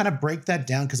is just kind of break that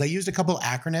down because I used a couple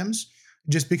acronyms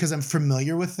just because I'm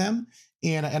familiar with them.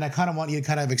 And I kind of want you to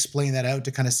kind of explain that out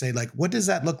to kind of say, like, what does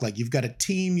that look like? You've got a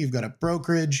team, you've got a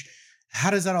brokerage. How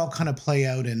does that all kind of play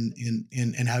out in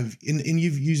how in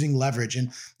you using leverage?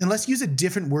 And let's use a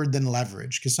different word than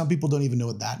leverage because some people don't even know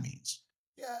what that means.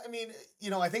 Yeah, I mean,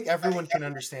 I think everyone can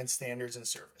understand standards and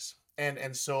service.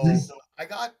 And so Mhm. I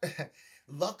got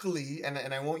luckily, and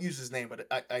I won't use his name, but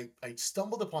I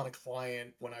stumbled upon a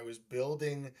client when I was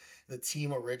building the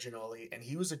team originally, and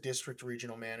he was a district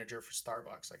regional manager for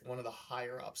Starbucks, like one of the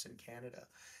higher ups in Canada.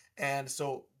 And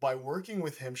so by working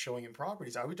with him, showing him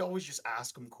properties, I would always just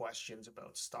ask him questions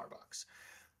about Starbucks.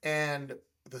 And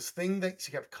this thing that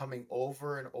kept coming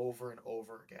over and over and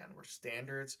over again were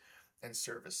standards and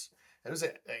service. That was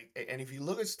it. And if you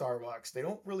look at Starbucks, they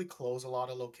don't really close a lot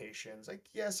of locations. Like,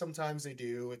 yeah, sometimes they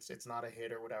do. It's not a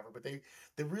hit or whatever, but they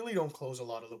really don't close a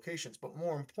lot of locations. But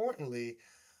more importantly,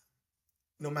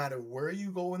 no matter where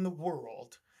you go in the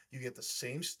world, you get the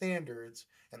same standards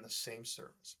and the same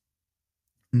service.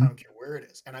 I don't Mhm. care where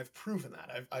it is. And I've proven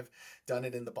that. I've done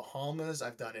it in the Bahamas,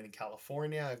 I've done it in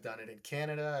California, I've done it in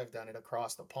Canada, I've done it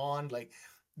across the pond. Like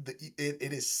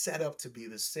it is set up to be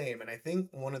the same. And I think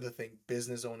one of the things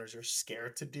business owners are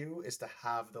scared to do is to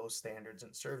have those standards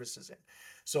and services in.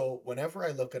 So whenever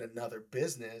I look at another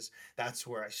business, that's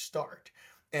where I start.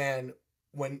 And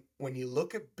when you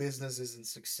look at businesses and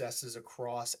successes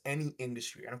across any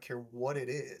industry, I don't care what it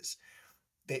is,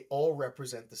 they all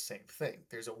represent the same thing.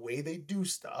 There's a way they do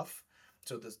stuff.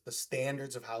 So the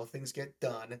standards of how things get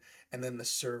done, and then the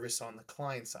service on the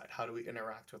client side. How do we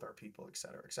interact with our people, et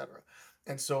cetera, et cetera.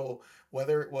 And so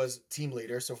whether it was team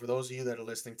leader, so for those of you that are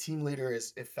listening, team leader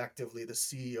is effectively the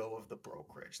CEO of the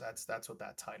brokerage. That's what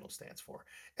that title stands for.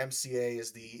 MCA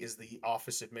is the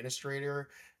office administrator.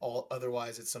 All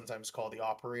otherwise it's sometimes called the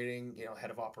operating,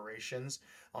 head of operations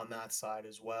on that side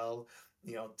as well.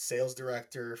 Sales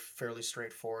director, fairly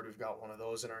straightforward. We've got one of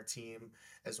those in our team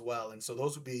as well. And so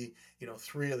those would be,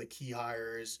 three of the key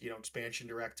hires, expansion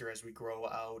director as we grow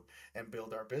out and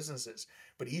build our businesses.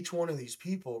 But each one of these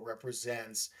people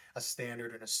represents a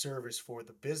standard and a service for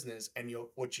the business. And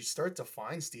what you start to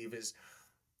find, Steve, is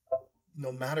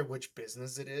no matter which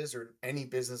business it is or any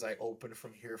business I open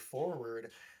from here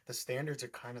forward, the standards are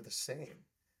kind of the same.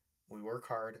 We work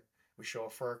hard. We show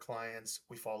up for our clients.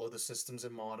 We follow the systems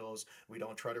and models. We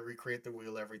don't try to recreate the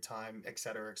wheel every time, et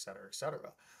cetera, et cetera, et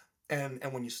cetera. And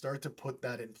when you start to put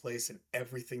that in place in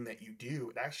everything that you do,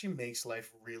 it actually makes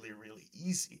life really, really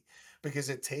easy because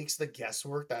it takes the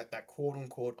guesswork, that quote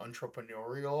unquote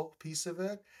entrepreneurial piece of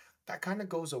it, that kind of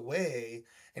goes away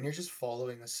and you're just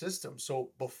following a system.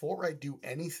 So before I do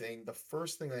anything, the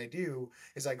first thing I do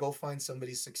is I go find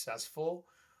somebody successful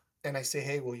and I say,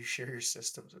 hey, will you share your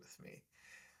systems with me?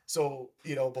 So,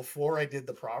 before I did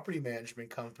the property management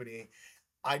company,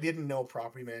 I didn't know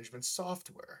property management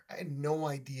software. I had no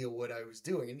idea what I was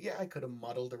doing. And yeah, I could have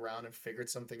muddled around and figured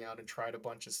something out and tried a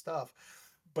bunch of stuff.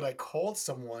 But I called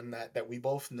someone that we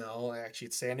both know. Actually,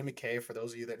 it's Sandy McKay. For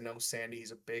those of you that know Sandy,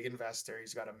 he's a big investor.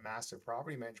 He's got a massive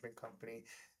property management company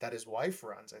that his wife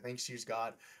runs. I think she's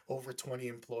got over 20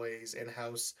 employees,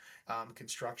 in-house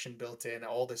construction built in,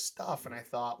 all this stuff. And I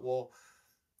thought, well,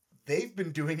 they've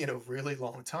been doing it a really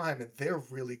long time and they're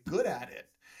really good at it.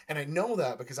 And I know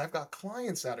that because I've got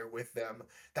clients that are with them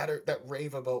that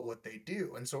rave about what they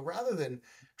do. And so rather than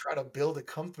try to build a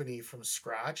company from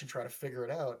scratch and try to figure it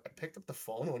out, I picked up the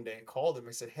phone one day and called him.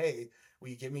 I said, "Hey, will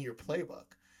you give me your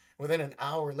playbook?" Within an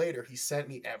hour later, he sent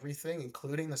me everything,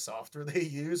 including the software they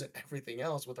use and everything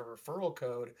else with a referral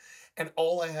code. And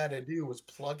all I had to do was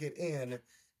plug it in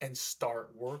and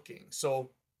start working.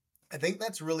 So I think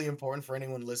that's really important for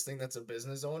anyone listening that's a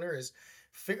business owner is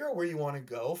figure out where you want to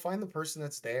go, find the person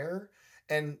that's there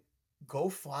and go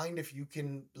find if you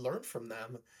can learn from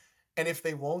them. And if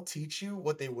they won't teach you,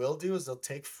 what they will do is they'll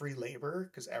take free labor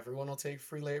because everyone will take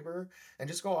free labor and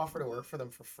just go offer to work for them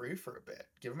for free for a bit.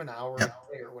 Give them an hour Yep.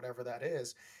 a day or whatever that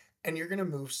is. And you're going to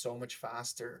move so much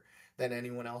faster than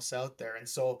anyone else out there. And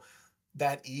so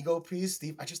that ego piece,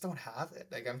 Steve, I just don't have it.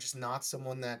 Like I'm just not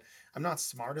someone that I'm not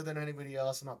smarter than anybody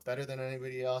else. I'm not better than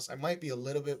anybody else. I might be a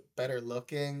little bit better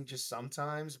looking just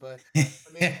sometimes, but I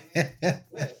mean,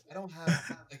 I don't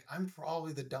have like I'm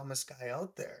probably the dumbest guy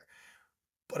out there,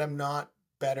 but I'm not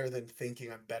better than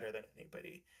thinking I'm better than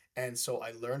anybody. And so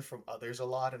I learn from others a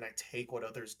lot and I take what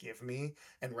others give me.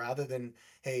 And rather than,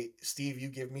 hey, Steve, you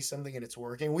give me something and it's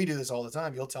working, we do this all the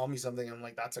time. You'll tell me something, and I'm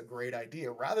like, that's a great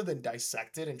idea. Rather than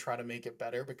dissect it and try to make it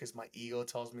better because my ego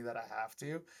tells me that I have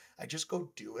to, I just go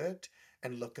do it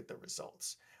and look at the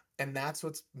results. And that's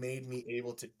what's made me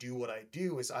able to do what I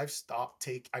do is I've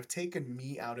taken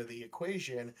me out of the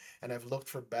equation, and I've looked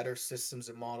for better systems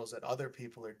and models that other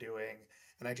people are doing,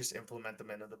 and I just implement them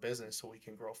into the business so we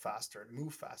can grow faster and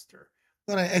move faster.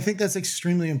 But I think that's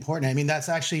extremely important. I mean, that's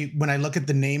actually when I look at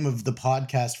the name of the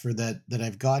podcast for that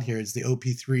I've got here, it's the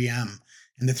OP3M.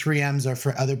 And the three M's are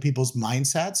for other people's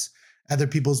mindsets, other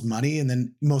people's money, and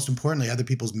then most importantly, other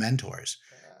people's mentors.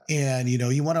 Yeah. And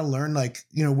you want to learn, like,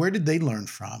 where did they learn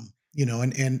from?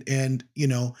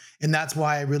 And that's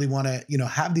why I really want to,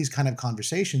 have these kind of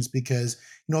conversations, because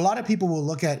a lot of people will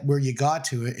look at where you got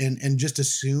to and just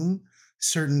assume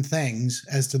certain things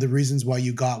as to the reasons why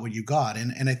you got what you got.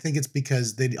 And I think it's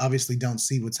because they obviously don't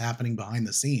see what's happening behind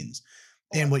the scenes.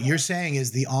 Oh, And what you're saying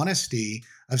is the honesty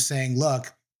of saying,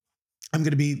 look, I'm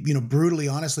going to be, brutally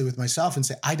honestly with myself and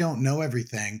say, I don't know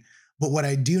everything, but what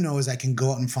I do know is I can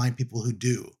go out and find people who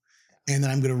do. And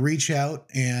then I'm going to reach out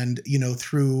and,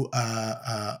 through,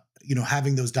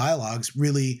 having those dialogues,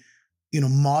 really,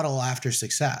 model after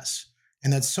success.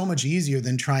 And that's so much easier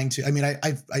than trying to. I mean,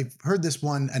 I've heard this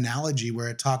one analogy where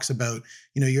it talks about,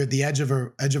 you're at the edge of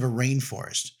a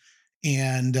rainforest,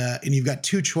 and you've got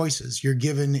two choices. You're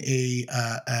given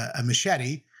a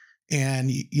machete, and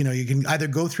you can either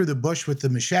go through the bush with the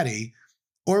machete,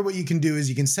 or what you can do is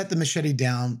you can set the machete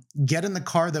down, get in the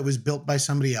car that was built by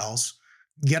somebody else,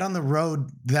 get on the road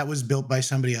that was built by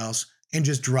somebody else, and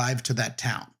just drive to that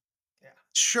town. yeah.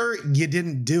 Sure, you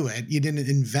didn't do it, you didn't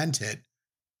invent it,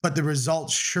 but the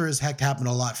results sure as heck happen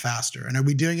a lot faster. And are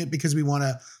we doing it because we want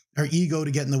our ego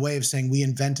to get in the way of saying we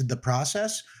invented the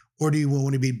process, or do you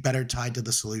want to be better tied to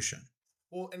the solution?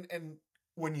 Well, and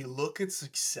when you look at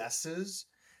successes,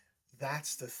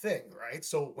 that's the thing, right?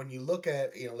 So when you look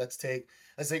at, let's take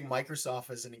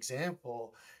Microsoft as an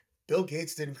example. Bill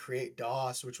Gates didn't create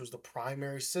DOS, which was the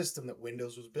primary system that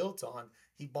Windows was built on.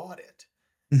 He bought it.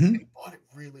 And he Hmm. bought it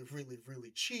really, really,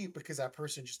 really cheap because that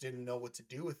person just didn't know what to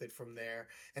do with it from there.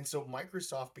 And so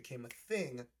Microsoft became a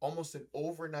thing, almost an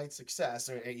overnight success.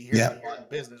 And you hear Yeah. that a lot in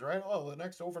business, right? Oh, the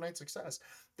next overnight success.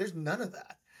 There's none of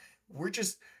that. We're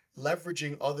just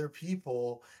leveraging other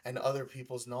people and other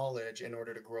people's knowledge in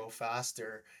order to grow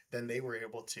faster than they were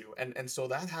able to. And so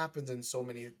that happens in so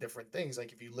many different things.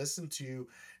 Like if you listen to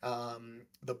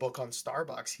the book on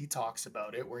Starbucks, he talks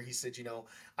about it where he said,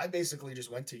 I basically just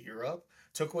went to Europe,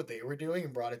 took what they were doing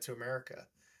and brought it to America.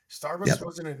 Starbucks Yep.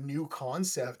 wasn't a new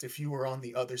concept if you were on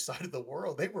the other side of the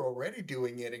world. They were already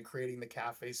doing it and creating the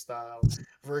cafe style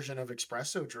version of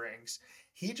espresso drinks.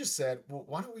 He just said, well,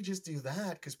 why don't we just do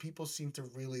that? Because people seem to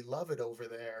really love it over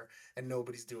there and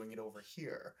nobody's doing it over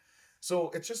here. So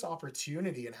it's just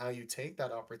opportunity and how you take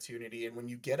that opportunity. And when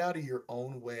you get out of your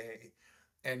own way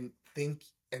and think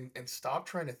and stop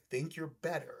trying to think you're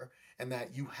better and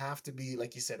that you have to be,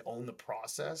 like you said, own the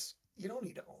process. You don't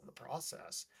need to own the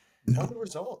process. Own No. the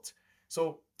result.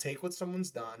 So take what someone's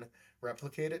done,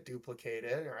 replicate it, duplicate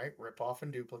it, right? Rip off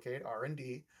and duplicate,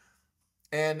 R&D,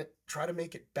 and try to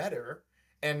make it better.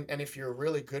 And if you're a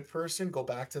really good person, go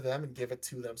back to them and give it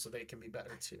to them so they can be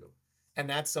better too. And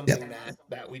that's something Yep.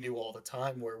 that we do all the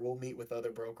time where we'll meet with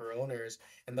other broker owners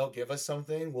and they'll give us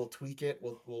something, we'll tweak it,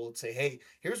 we'll say, "Hey,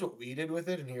 here's what we did with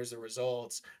it and here's the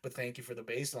results, but thank you for the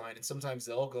baseline." And sometimes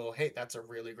they'll go, "Hey, that's a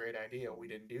really great idea. We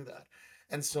didn't do that."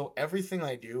 And so everything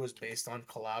I do is based on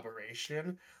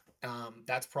collaboration.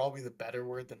 That's probably the better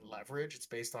word than leverage. It's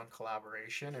based on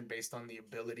collaboration and based on the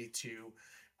ability to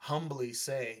humbly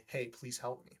say, "Hey, please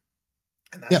help me."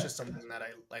 And that's just Yep. something that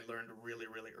I learned really,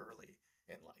 really early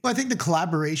in Well, life. I think the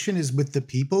collaboration is with the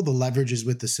people, the leverage is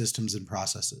with the systems and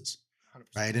processes.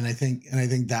 100%. Right. And I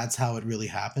think that's how it really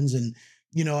happens. And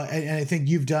and I think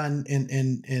you've done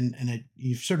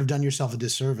you've sort of done yourself a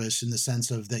disservice in the sense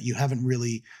of that you haven't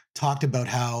really talked about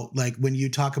how, like, when you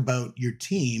talk about your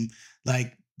team,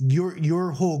 like,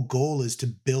 your whole goal is to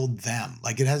build them.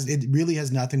 Like, it really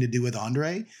has nothing to do with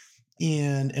Andre.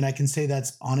 And I can say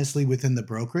that's honestly within the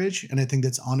brokerage, and I think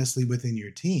that's honestly within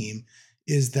your team,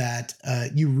 is that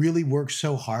you really work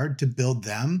so hard to build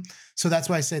them. So that's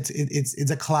why I said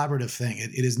it's a collaborative thing.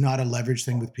 It is not a leverage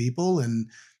thing with people, and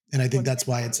I Well, think that's and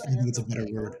why because I I think have it's a no better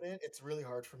ego word. in it, it's really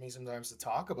hard for me sometimes to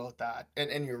talk about that.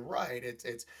 And you're right.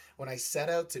 It's when I set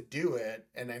out to do it,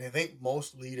 and I think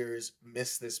most leaders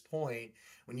miss this point.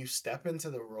 When you step into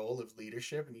the role of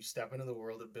leadership and you step into the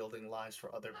world of building lives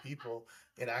for other people,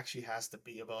 it actually has to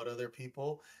be about other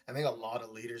people. I think a lot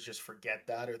of leaders just forget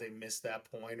that, or they miss that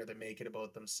point, or they make it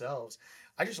about themselves.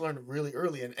 I just learned really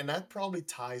early, and that probably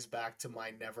ties back to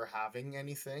my never having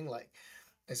anything. Like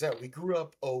I said, we grew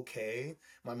up okay.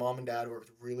 My mom and dad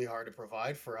worked really hard to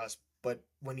provide for us, but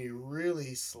when you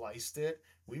really sliced it,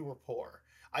 we were poor.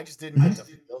 I just didn't get to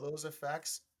Mhm. feel those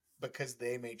effects because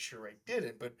they made sure I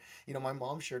didn't. But my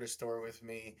mom shared a story with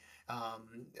me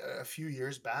a few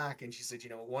years back, and she said,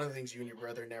 one of the things you and your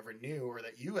brother never knew, or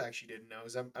that you actually didn't know,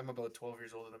 is I'm about 12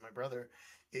 years older than my brother,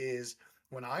 is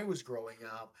when I was growing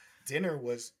up, dinner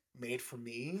was made for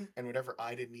me, and whatever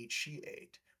I didn't eat, she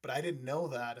ate. But I didn't know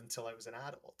that until I was an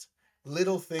adult.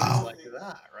 Little things Oh, like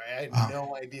that, right? I had wow.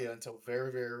 no idea until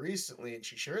very, very recently. And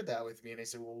she shared that with me. And I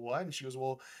said, well, what? And she goes,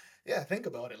 well, yeah, think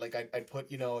about it. Like I'd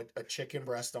put, a chicken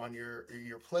breast on your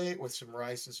plate with some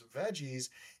rice and some veggies,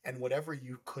 and whatever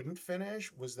you couldn't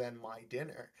finish was then my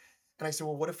dinner. And I said,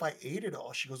 well, what if I ate it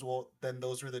all? She goes, well, then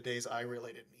those were the days I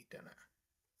really didn't eat dinner.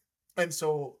 And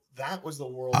so that was the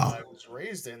world that I Wow. was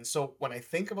raised in. So when I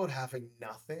think about having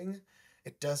nothing,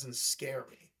 it doesn't scare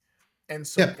me. And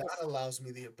so Yep. that allows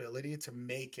me the ability to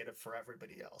make it for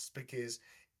everybody else, because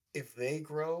if they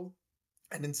grow,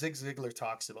 and then Zig Ziglar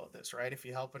talks about this, right? If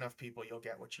you help enough people, you'll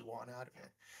get what you want out of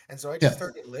it. And so I just Yep.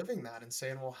 started living that and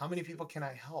saying, well, how many people can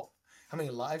I help? How many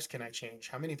lives can I change?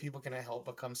 How many people can I help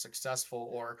become successful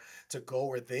or to go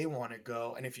where they want to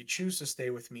go? And if you choose to stay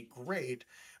with me, great.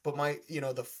 But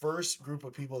the first group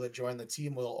of people that join the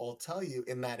team will all tell you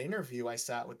in that interview, I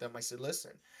sat with them. I said,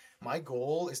 listen, my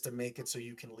goal is to make it so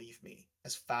you can leave me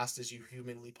as fast as you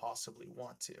humanly possibly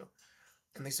want to.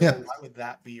 And they said, well, Yep. why would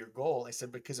that be your goal? I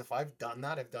said, because if I've done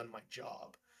that, I've done my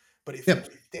job. But if you Yep.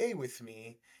 stay with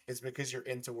me, it's because you're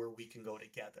into where we can go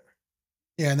together.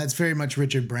 Yeah, and that's very much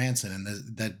Richard Branson,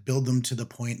 and that build them to the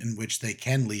point in which they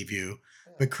can leave you,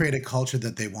 Yeah, but create a culture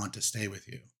that they want to stay with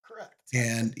you. correct.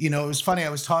 And it was funny. I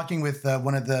was talking with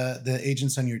one of the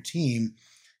agents on your team,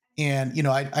 and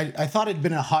I thought it'd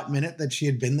been a hot minute that she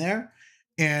had been there,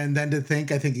 and then to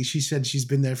think, I think she said she's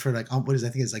been there for like what is I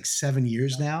think it's like 7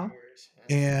 years 7 now, years.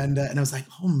 Yeah, and I was like,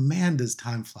 oh man, does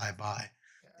time fly by?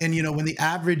 And yeah, when the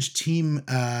average team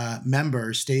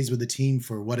member stays with the team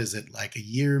for what is it, like a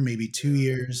year, maybe two yeah.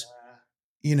 years,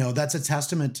 Yeah. that's a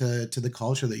testament to the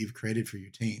culture that you've created for your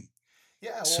team.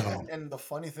 Yeah, well, So and the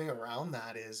funny thing around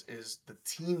that is the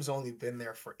team's only been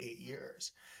there for 8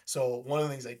 years. So one of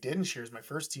the things I didn't share is my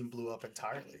first team blew up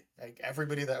entirely. Like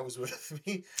everybody that was with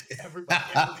me, by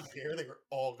the end of the year, they were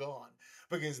all gone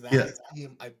because yeah, that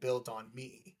team I built on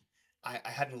me. I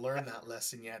hadn't learned that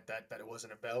lesson yet, that it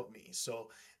wasn't about me. So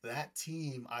that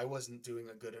team, I wasn't doing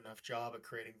a good enough job at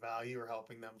creating value or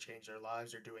helping them change their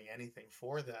lives or doing anything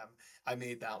for them. I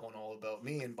made that one all about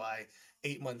me, and by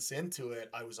 8 months into it,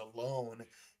 I was alone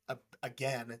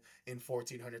again in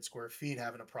 1,400 square feet,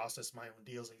 having to process my own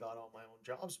deals and got all my own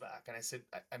jobs back. And I said,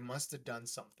 I must have done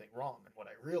something wrong. And what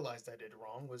I realized I did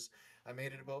wrong was I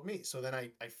made it about me. So then I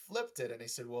flipped it and I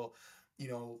said, well,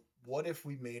 what if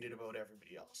we made it about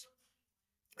everybody else?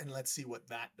 And let's see what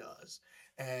that does.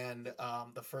 And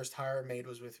the first hire I made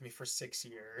was with me for 6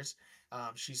 years.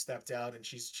 She stepped out and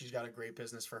she's got a great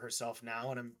business for herself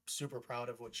now, and I'm super proud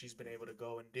of what she's been able to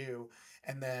go and do.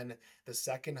 And then the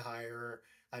second hire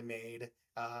I made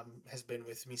has been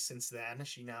with me since then.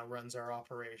 She now runs our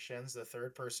operations. The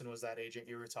third person was that agent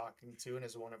you were talking to, and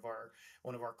is one of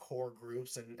our core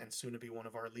groups, and soon to be one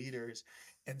of our leaders.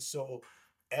 And so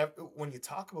when you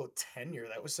talk about tenure,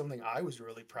 that was something I was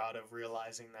really proud of,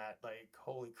 realizing that, like,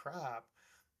 holy crap,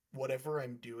 whatever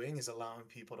I'm doing is allowing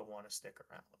people to want to stick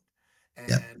around.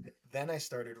 yep, And then I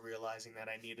started realizing that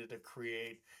I needed to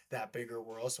create that bigger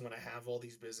world. So when I have all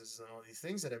these businesses and all these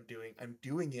things that I'm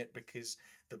doing it because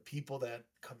the people that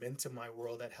come into my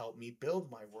world that help me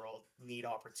build my world need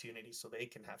opportunities so they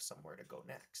can have somewhere to go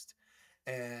next.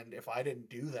 And if I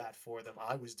didn't do that for them,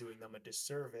 I was doing them a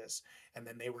disservice, and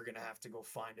then they were going to have to go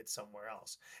find it somewhere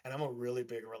else. And I'm a really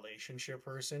big relationship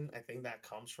person. I think that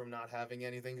comes from not having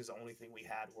anything, because the only thing we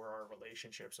had were our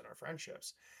relationships and our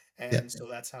friendships. And yep, so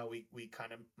that's how we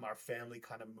kind of, our family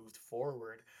kind of moved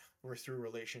forward. We're through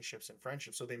relationships and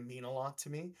friendships. So they mean a lot to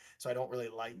me. So I don't really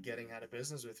like getting out of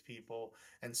business with people.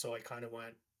 And so I kind of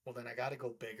went, well, then I got to go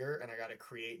bigger and I got to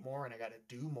create more and I got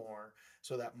to do more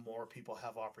so that more people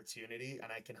have opportunity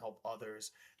and I can help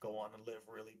others go on and live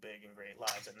really big and great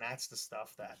lives. And that's the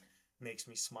stuff that makes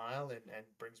me smile and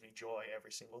brings me joy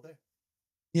every single day.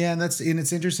 yeah. And it's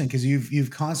interesting because you've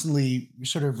constantly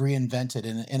sort of reinvented,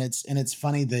 and it's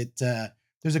funny that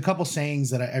there's a couple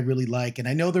sayings that I really like, and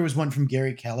I know there was one from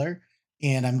Gary Keller,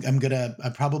 and I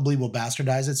probably will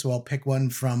bastardize it, so I'll pick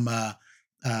one from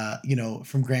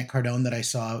from Grant Cardone that I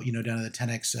saw down at the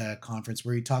 10x conference,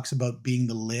 where he talks about being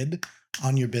the lid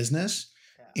on your business.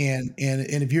 Yeah. And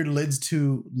if your lid's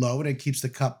too low and it keeps the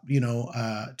cup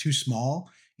too small,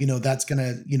 that's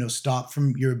going to stop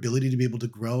from your ability to be able to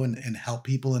grow and help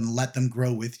people and let them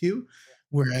grow with you. Yeah.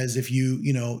 Whereas if you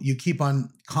keep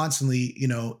on constantly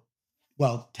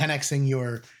 10xing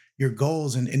your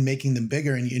goals and making them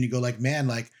bigger. And you go like, man,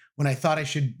 like when I thought I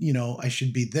should, I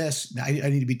should be this, I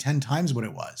need to be 10 times what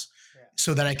it was Yeah.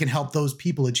 so that I can help those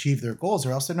people achieve their goals,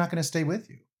 or else they're not going to stay with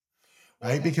you.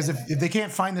 Well, Right. Because if they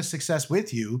can't find the success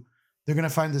with you, they're going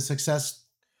to find the success,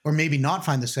 or maybe not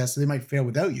find the success. So they might fail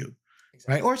without you. Right.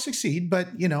 exactly. Or succeed. But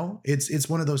it's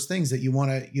one of those things that you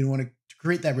want to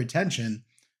create that retention.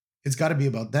 It's got to be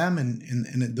about them,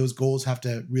 and those goals have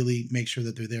to really make sure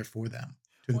that they're there for them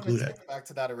to Well, and include it's it. getting back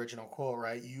to that original quote,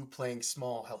 right? You playing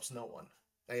small helps no one.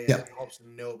 It Yep. helps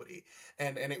nobody.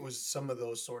 And it was some of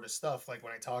those sort of stuff. Like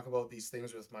when I talk about these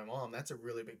things with my mom, that's a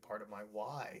really big part of my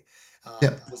why.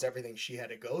 Yep. Was everything she had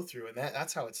to go through, and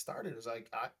that's how it started. It was like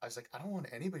I was like, I don't want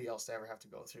anybody else to ever have to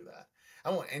go through that. I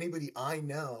don't want anybody I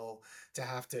know to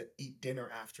have to eat dinner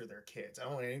after their kids. I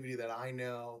don't want anybody that I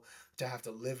know to have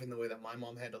to live in the way that my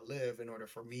mom had to live in order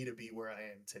for me to be where I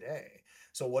am today.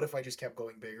 So what if I just kept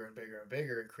going bigger and bigger and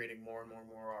bigger and creating more and more and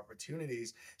more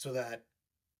opportunities so that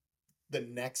the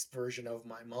next version of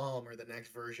my mom or the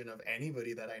next version of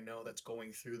anybody that I know that's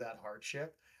going through that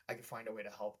hardship, I can find a way to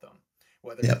help them.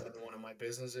 Whether it's Yep. in one of my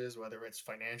businesses, whether it's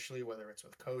financially, whether it's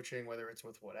with coaching, whether it's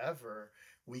with whatever,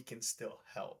 we can still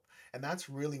help. And that's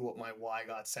really what my why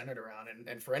got centered around.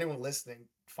 And for anyone listening,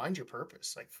 find your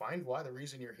purpose. Like find why the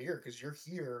reason you're here, because you're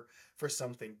here for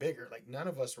something bigger. Like none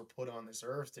of us were put on this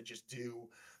earth to just do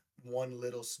one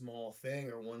little small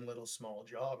thing or one little small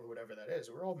job or whatever that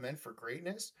is. We're all meant for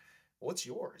greatness. What's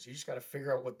yours? You just got to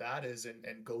figure out what that is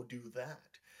and go do that.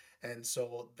 And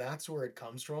so that's where it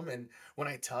comes from. And when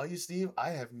I tell you, Steve,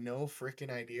 I have no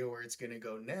freaking idea where it's going to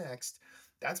go next.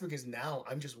 That's because now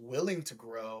I'm just willing to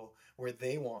grow where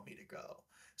they want me to go.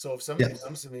 So if somebody Yep.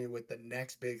 comes to me with the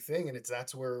next big thing and it's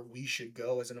that's where we should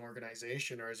go as an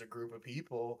organization or as a group of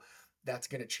people, that's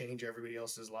going to change everybody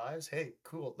else's lives. Hey,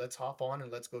 cool. Let's hop on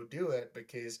and let's go do it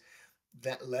because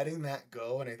that letting that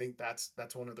go, and I think that's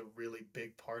one of the really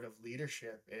big part of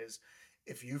leadership is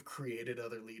if you've created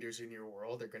other leaders in your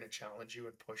world, they're going to challenge you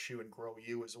and push you and grow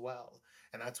you as well.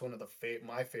 And that's one of the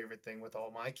my favorite thing with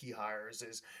all my key hires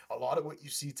is a lot of what you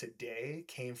see today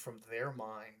came from their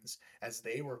minds as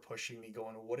they were pushing me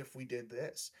going, what if we did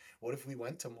this? What if we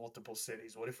went to multiple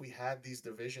cities? What if we had these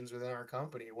divisions within our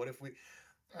company? What if we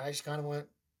I just kind of went,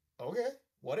 okay,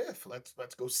 what if?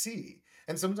 Let's go see.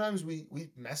 And sometimes we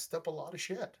messed up a lot of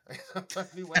shit.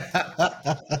 Sometimes we went down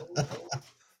the road.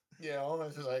 You know,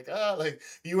 it's just like like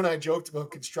you and I joked about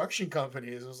construction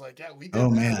companies. It was like, yeah, we Oh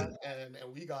did man. that, and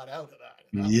we got out of that,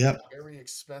 and that was Yep. a very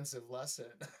expensive lesson,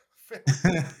 very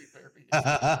very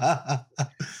expensive.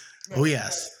 Oh Man,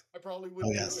 yes. I probably Oh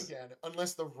wouldn't do it yes. again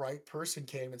unless the right person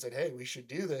came and said, "Hey, we should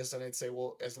do this." And I'd say,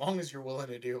 "Well, as long as you're willing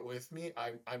to do it with me,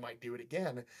 I might do it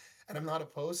again." And I'm not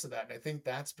opposed to that. And I think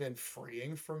that's been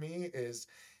freeing for me is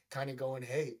kind of going,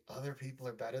 "Hey, other people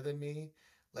are better than me.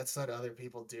 Let's let other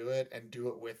people do it and do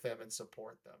it with them and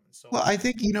support them." And Well, so, I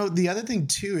think, the other thing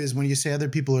too is when you say other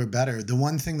people are better, the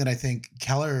one thing that I think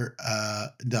Keller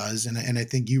does, and I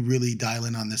think you really dial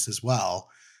in on this as well,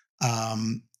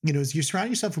 is you surround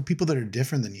yourself with people that are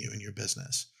different than you in your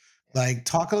business. yeah, Like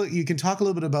you can talk a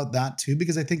little bit about that too,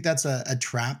 because I think that's a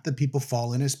trap that people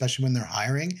fall in, especially when they're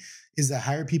hiring, is they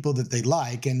hire people that they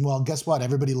like. And well, guess what?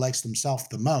 Everybody likes themselves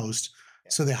the most. yeah,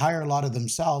 So they hire a lot of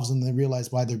themselves and they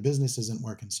realize why their business isn't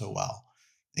working so well.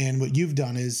 And what you've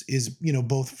done is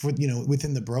both for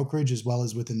within the brokerage as well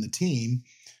as within the team,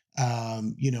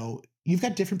 you've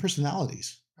got different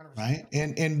personalities, 100%. right?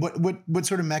 And what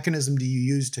sort of mechanism do you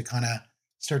use to kind of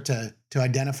start to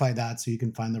identify that so you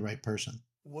can find the right person?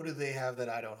 What do they have that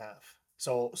I don't have?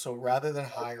 So rather than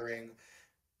hiring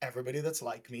everybody that's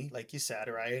like me, like you said,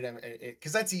 right? I mean,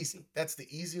 because that's easy. That's the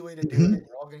easy way to do it. Mhm.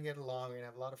 We're all gonna get along. We're gonna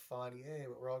have a lot of fun. Yay!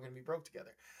 But we're all gonna be broke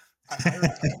together. I hire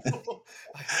people.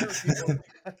 I hire people.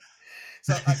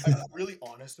 So I'm really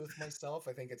honest with myself.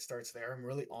 I think it starts there. I'm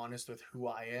really honest with who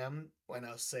I am when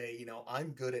I'll say,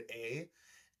 I'm good at A,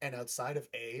 and outside of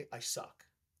A, I suck.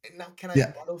 And now, can I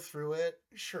Yeah. muddle through it?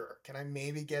 Sure. Can I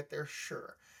maybe get there?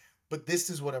 Sure. But this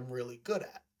is what I'm really good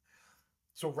at.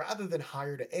 So rather than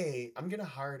hire to A, I'm going to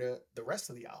hire to the rest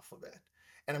of the alphabet.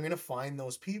 And I'm going to find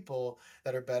those people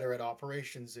that are better at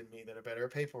operations than me, that are better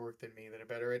at paperwork than me, that are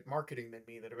better at marketing than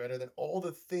me, that are better than all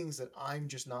the things that I'm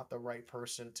just not the right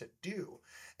person to do.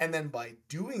 And then by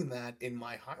doing that in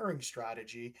my hiring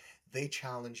strategy, they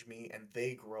challenge me and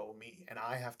they grow me. And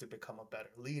I have to become a better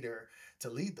leader to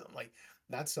lead them. Like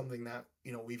that's something that,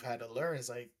 we've had to learn is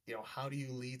like, how do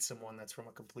you lead someone that's from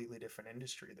a completely different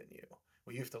industry than you?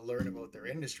 Well, you have to learn about their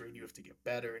industry and you have to get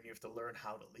better and you have to learn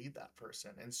how to lead that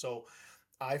person. And so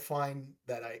I find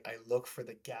that I look for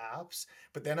the gaps,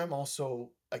 but then I'm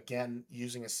also, again,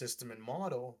 using a system and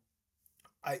model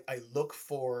I look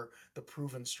for the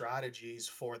proven strategies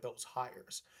for those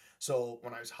hires. So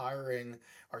when I was hiring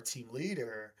our team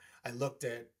leader, I looked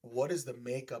at what is the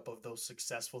makeup of those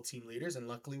successful team leaders, and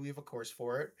luckily we have a course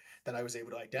for it that I was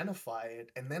able to identify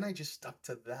it, and then I just stuck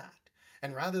to that.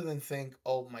 And rather than think,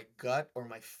 oh, my gut or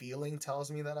my feeling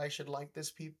tells me that I should like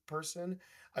this person,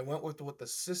 I went with what the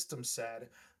system said.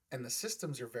 And the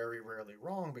systems are very rarely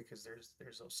wrong because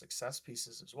there's those success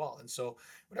pieces as well. And so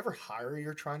whatever hire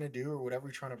you're trying to do or whatever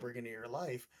you're trying to bring into your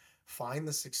life, find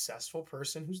the successful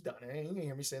person who's done it. And you can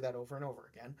hear me say that over and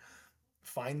over again.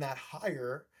 Find that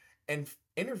hire and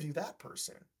interview that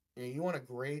person. You want a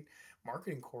great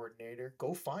marketing coordinator,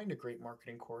 go find a great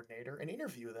marketing coordinator and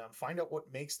interview them. Find out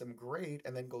what makes them great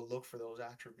and then go look for those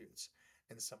attributes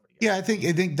in somebody Yeah, else.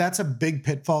 I think that's a big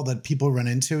pitfall that people run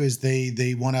into is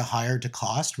they want to hire to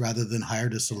cost rather than hire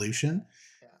to Yeah. solution.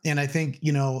 Yeah. And I think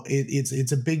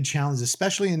it's a big challenge,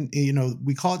 especially in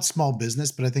we call it small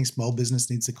business, but I think small business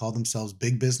needs to call themselves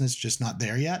big business, just not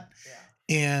there yet.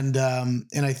 Yeah.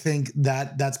 And I think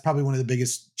that that's probably one of the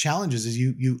biggest challenges is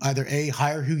you either A,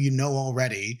 hire who you know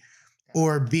already, Yeah.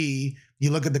 or B,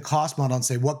 you look at the cost model and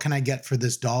say, what can I get for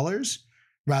this dollars,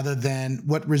 rather than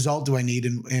what result do I need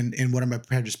and what am I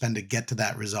prepared to spend to get to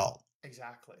that result.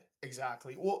 Exactly.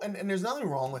 Exactly. Well, and there's nothing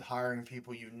wrong with hiring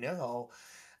people you know.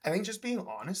 I think just being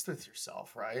honest with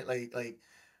yourself, right? Like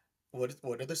what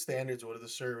are the standards, what are the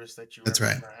service that you That's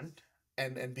right. represent?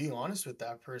 And being honest with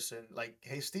that person, like,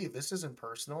 hey Steve, this isn't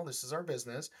personal, this is our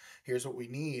business. Here's what we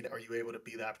need. Are you able to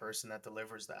be that person that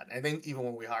delivers that? And I think even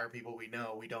when we hire people we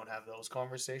know, we don't have those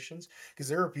conversations because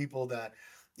there are people that,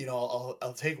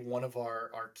 I'll take one of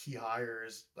our key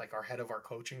hires, like our head of our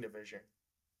coaching division,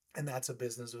 and that's a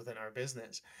business within our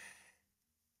business.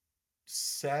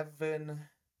 7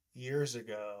 years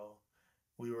ago,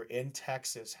 we were in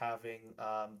Texas having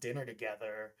dinner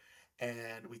together,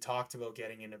 and we talked about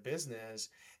getting into business,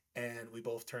 and we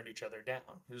both turned each other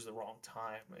down. It was the wrong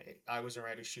time. I wasn't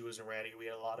ready, she wasn't ready. We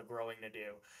had a lot of growing to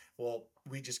do. Well,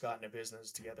 we just got into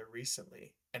business together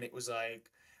recently, and it was like,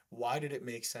 why did it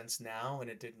make sense now and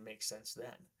it didn't make sense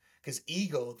then? Because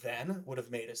ego then would have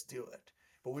made us do it.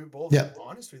 But we were both Yeah.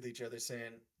 honest with each other,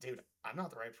 saying, dude, I'm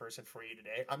not the right person for you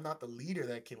today. I'm not the leader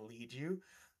that can lead you,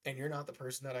 and you're not the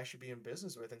person that I should be in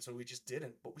business with. And so we just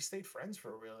didn't, but we stayed friends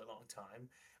for a really long time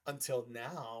until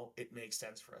now it makes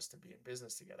sense for us to be in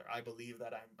business together. I believe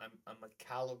that I'm a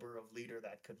caliber of leader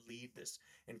that could lead this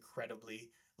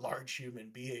incredibly large human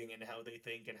being and how they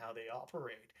think and how they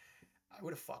operate. I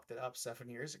would have fucked it up 7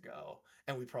 years ago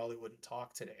and we probably wouldn't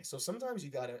talk today. So sometimes you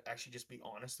got to actually just be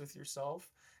honest with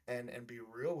yourself and be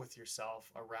real with yourself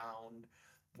around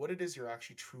what it is you're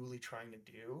actually truly trying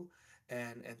to do,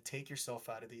 and take yourself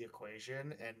out of the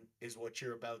equation, and is what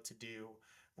you're about to do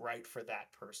right for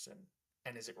that person,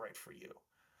 and is it right for you?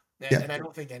 And, Yeah. and I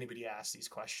don't think anybody asks these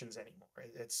questions anymore.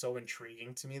 It's so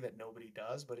intriguing to me that nobody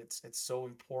does, but it's so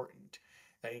important.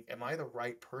 Like, am I the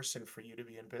right person for you to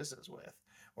be in business with?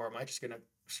 Or am I just gonna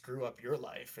screw up your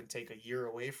life and take a year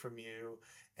away from you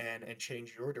and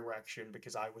change your direction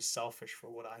because I was selfish for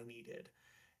what I needed?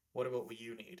 What about what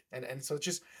you need? And so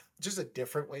it's just a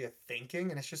different way of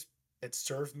thinking, and it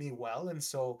served me well. And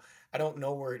so I don't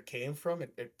know where it came from.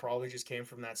 It probably just came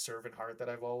from that servant heart that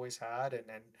I've always had. And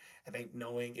I think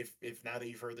knowing, if now that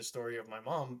you've heard the story of my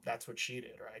mom, that's what she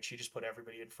did, right? She just put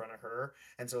everybody in front of her.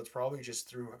 And so it's probably just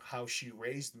through how she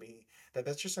raised me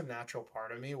that's just a natural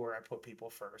part of me where I put people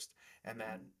first, and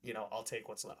then, I'll take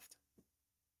what's left.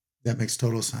 That makes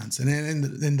total sense,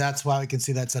 and that's why we can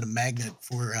see that's a magnet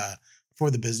for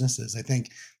the businesses. I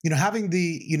think having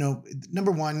the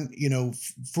number one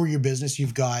for your business,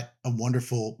 you've got a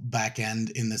wonderful back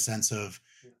end in the sense of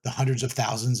Yeah. the hundreds of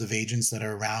thousands of agents that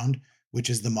are around,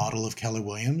 which is the model of Keller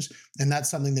Williams, and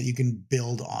that's something that you can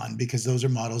build on because those are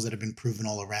models that have been proven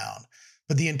all around.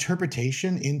 But the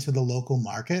interpretation into the local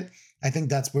market, I think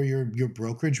that's where your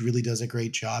brokerage really does a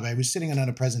great job. I was sitting in on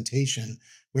a presentation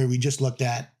where we just looked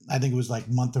at, I think it was like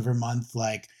month over month,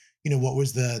 like what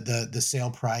was the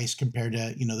sale price compared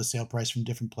to the sale price from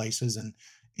different places, and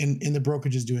the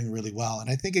brokerage is doing really well. And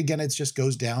I think again, it just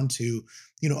goes down to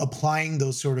applying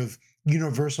those sort of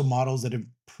universal models that have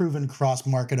proven cross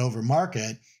market over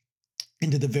market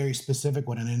into the very specific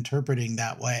one and interpreting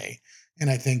that way. And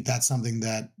I think that's something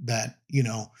that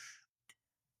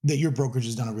your brokerage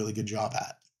has done a really good job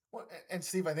at. Well, and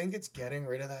Steve, I think it's getting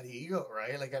rid of that ego,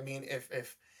 right? Like, I mean,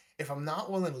 if I'm not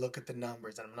willing to look at the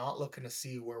numbers and I'm not looking to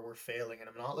see where we're failing and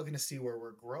I'm not looking to see where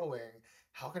we're growing,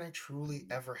 how can I truly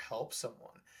ever help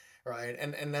someone, right?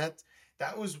 And that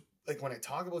was like when I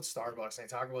talk about Starbucks and I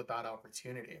talk about that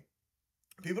opportunity.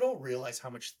 People don't realize how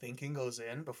much thinking goes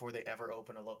in before they ever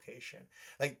open a location.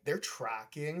 Like they're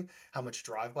tracking how much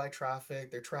drive-by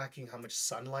traffic, they're tracking how much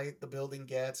sunlight the building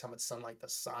gets, how much sunlight the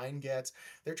sign gets.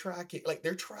 They're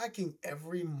tracking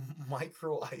every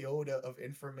micro iota of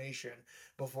information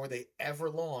before they ever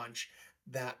launch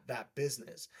that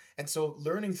business. And so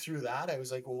learning through that, I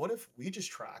was like, well, what if we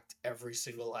just tracked every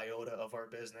single iota of our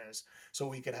business so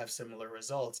we could have similar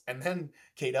results? And then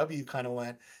KW kind of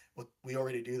went, well, we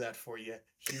already do that for you.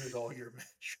 Here's all your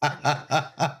metrics.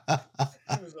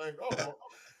 It was like, oh, well,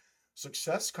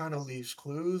 success kind of leaves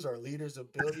clues. Our leader's a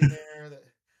billionaire. That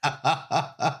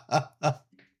I'm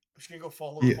just gonna go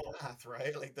follow the Yeah. path,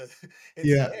 right? Like it's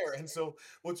Yeah. there. And so,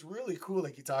 what's really cool,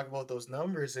 like you talk about those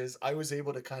numbers, is I was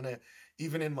able to kind of,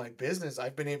 even in my business,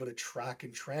 I've been able to track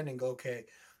and trend and go, okay,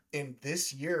 in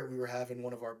this year we were having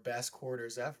one of our best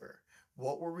quarters ever.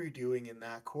 What were we doing in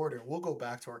that quarter? We'll go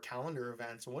back to our calendar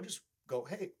events and we'll just go,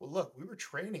 hey, well, look, we were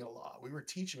training a lot, we were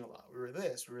teaching a lot, we were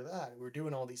this, we were that, we were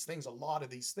doing all these things, a lot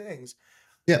of these things.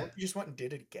 Yeah. What if we just went and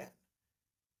did it again?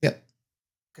 Yeah.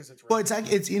 Because it's Well,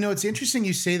 right. it's it's interesting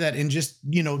you say that, and just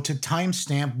to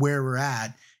timestamp where we're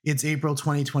at. It's April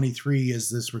 2023 is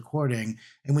this recording,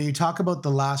 and when you talk about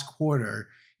the last quarter,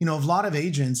 a lot of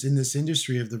agents in this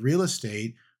industry of the real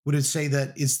estate would say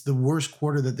that it's the worst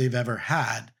quarter that they've ever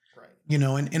had. Right.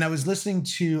 And I was listening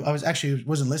to, I was actually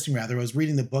wasn't listening, rather, I was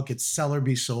reading the book. It's Sell or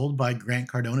Be Sold by Grant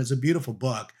Cardone. It's a beautiful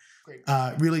book, Great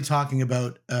book. really talking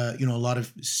about a lot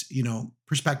of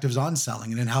perspectives on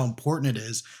selling and how important it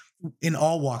is in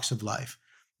all walks of life.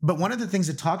 But one of the things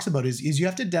it talks about is you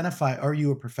have to identify: are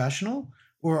you a professional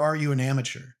or are you an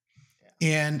amateur?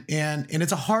 Yeah. And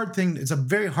it's a hard thing. It's a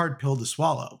very hard pill to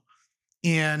swallow.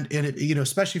 And it,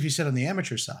 especially if you sit on the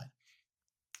amateur side.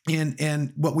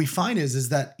 And what we find is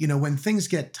that when things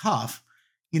get tough,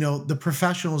 the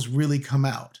professionals really come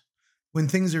out. When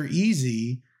things are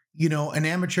easy, an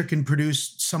amateur can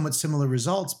produce somewhat similar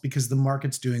results because the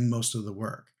market's doing most of the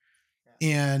work.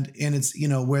 Yeah. And it's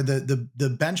where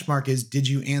the benchmark is, did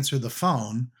you answer the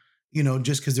phone,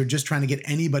 just because they're just trying to get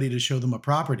anybody to show them a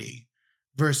property,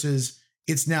 versus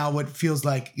it's now what feels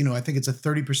like, I think it's a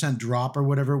 30% drop or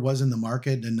whatever it was in the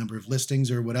market, the number of listings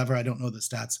or whatever. I don't know the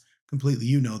stats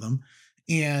completely, them.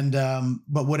 And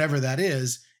but whatever that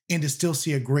is, and to still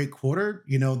see a great quarter,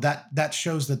 that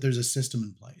shows that there's a system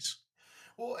in place.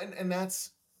 Well, and that's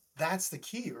the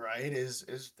key, right? Is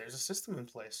there's a system in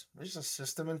place. There's a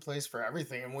system in place for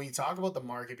everything. And when you talk about the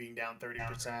market being down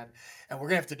 30%, and we're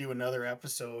gonna have to do another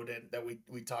episode and that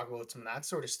we talk about some of that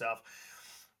sort of stuff.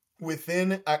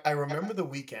 I remember the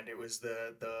weekend. It was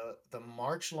the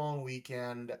March long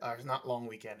weekend, not long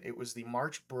weekend. It was the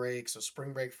March break, so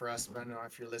spring break for us. I don't know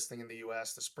if you're listening in the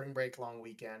US, the spring break long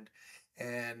weekend.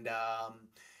 And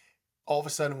all of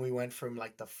a sudden we went from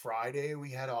like the Friday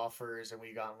we had offers and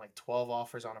we got like 12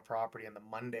 offers on a property, and the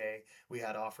Monday we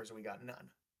had offers and we got none.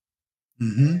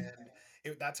 Hmm.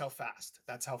 And that's how fast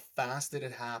it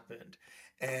had happened.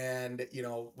 And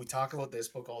we talk about this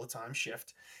book all the time,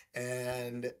 Shift.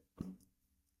 And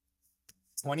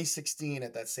 2016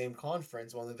 at that same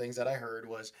conference, one of the things that I heard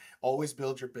was always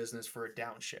build your business for a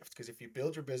downshift. Because if you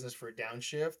build your business for a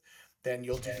downshift, then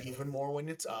you'll do even more when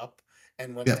it's up.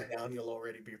 And when it's Yep. down, you'll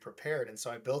already be prepared. And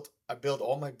so I built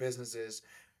all my businesses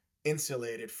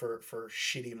insulated for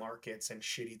shitty markets and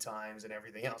shitty times and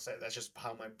everything else. That's just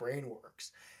how my brain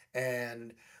works.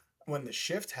 And when the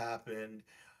shift happened,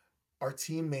 our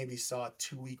team maybe saw a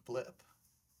 2 week blip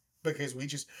because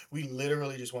we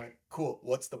literally just went, cool,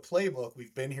 what's the playbook?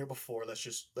 We've been here before. Let's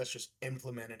just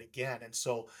implement it again. And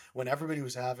so when everybody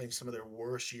was having some of their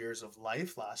worst years of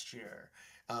life last year,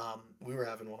 we were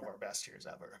having one of our best years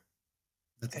ever.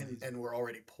 That's And amazing. we're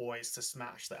already poised to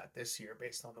smash that this year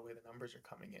based on the way the numbers are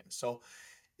coming in. So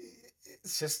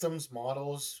systems,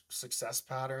 models, success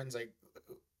patterns, like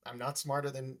I'm not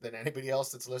smarter than anybody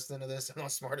else that's listening to this. I'm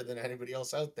not smarter than anybody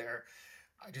else out there.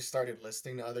 I just started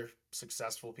listening to other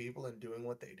successful people and doing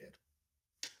what they did.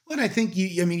 Well, and I think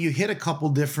I mean, you hit a couple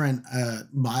different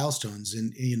milestones,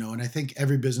 and and I think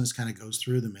every business kind of goes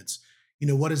through them. It's,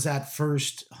 what is that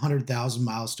first 100,000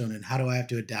 milestone, and how do I have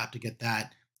to adapt to get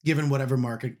that, given whatever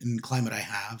market and climate I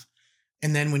have?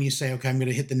 And then when you say, okay, I'm going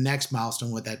to hit the next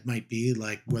milestone, what that might be,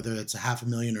 like whether it's a half a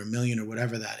million or a million or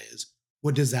whatever that is,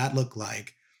 what does that look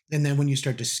like? And then when you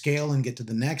start to scale and get to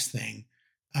the next thing,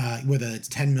 whether it's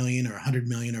 10 million or 100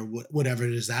 million or whatever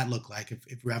does that look like,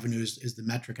 if revenue is the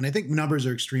metric. And I think numbers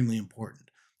are extremely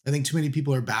important. I think too many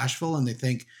people are bashful and they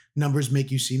think numbers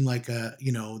make you seem like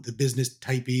the business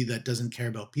typey that doesn't care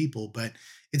about people, but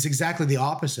it's exactly the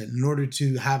opposite. In order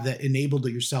to have that enabled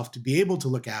yourself to be able to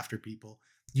look after people,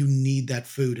 you need that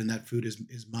food, and that food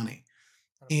is money.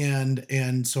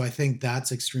 And so I think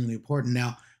that's extremely important.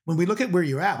 Now, when we look at where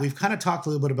you're at, we've kind of talked a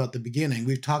little bit about the beginning.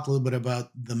 We've talked a little bit about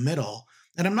the middle.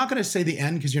 And I'm not going to say the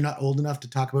end because you're not old enough to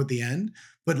talk about the end,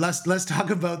 but let's talk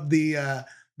about the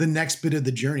next bit of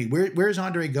the journey. Where's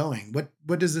Andre going?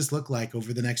 What does this look like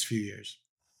over the next few years?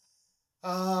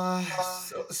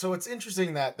 So it's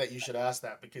interesting that you should ask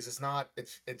that because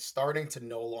it's starting to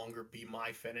no longer be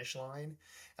my finish line.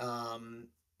 Um,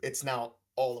 it's now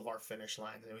all of our finish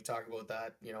lines, and we talk about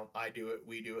that. I do it,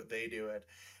 we do it, they do it.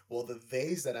 Well, the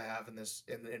theys that I have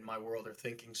in my world are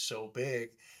thinking so big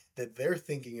that they're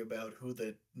thinking about who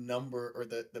the number or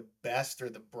the best or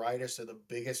the brightest or the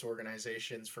biggest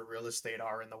organizations for real estate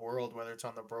are in the world, whether it's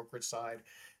on the brokerage side,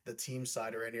 the team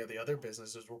side, or any of the other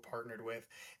businesses we're partnered with,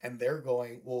 and they're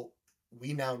going, well,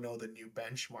 we now know the new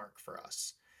benchmark for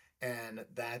us, and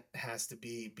that has to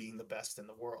be being the best in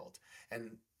the world.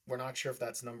 And we're not sure if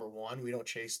that's number one. We don't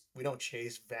chase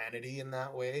vanity in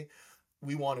that way.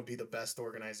 We want to be the best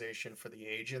organization for the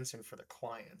agents and for the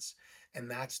clients, and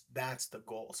that's the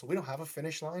goal. So we don't have a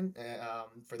finish line.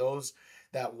 For those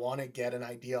that want to get an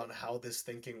idea on how this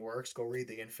thinking works, go read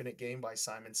The Infinite Game by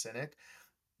Simon Sinek.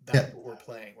 That's Yeah. what we're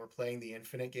playing. We're playing the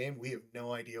infinite game. We have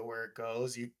no idea where it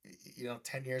goes.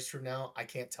 10 years from now, I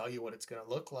can't tell you what it's going to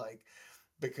look like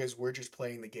because we're just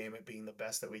playing the game at being the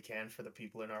best that we can for the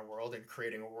people in our world and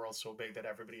creating a world so big that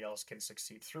everybody else can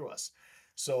succeed through us.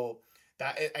 So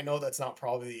that I know that's not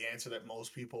probably the answer that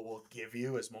most people will give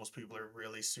you, as most people are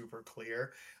really super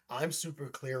clear. I'm super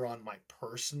clear on my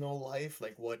personal life,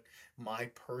 like what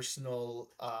my personal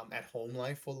at home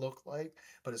life will look like.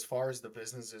 But as far as the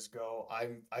businesses go,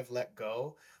 I've let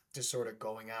go to sort of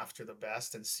going after the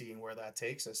best and seeing where that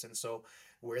takes us. And so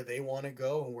where they want to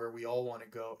go and where we all want to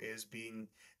go is being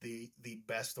the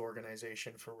best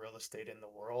organization for real estate in the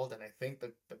world. And I think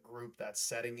the group that's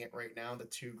setting it right now, the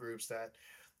two groups that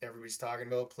everybody's talking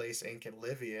about, Place Inc. and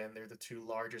Livia, and they're the two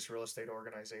largest real estate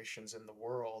organizations in the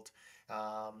world.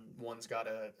 One's got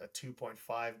a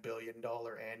 $2.5 billion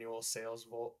annual sales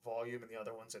volume, and the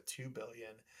other one's at 2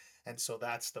 billion. And so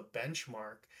that's the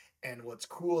benchmark. And what's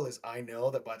cool is I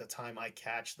know that by the time I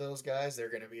catch those guys,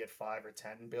 they're going to be at 5 or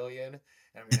 10 billion.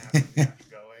 And I'm going to have to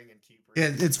keep going and keep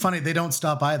It's funny they don't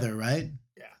stop either, right?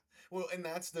 yeah. Well, and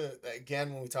that's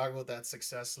again, when we talk about that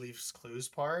success leaves clues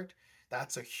part,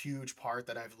 that's a huge part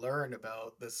that I've learned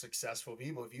about the successful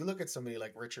people. If you look at somebody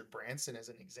like Richard Branson as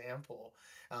an example,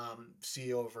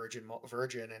 CEO of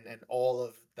Virgin, and all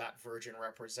of that Virgin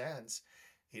represents,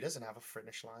 he doesn't have a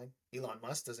finish line. Elon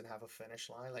Musk doesn't have a finish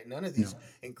line. Like none of No. these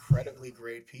incredibly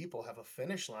great people have a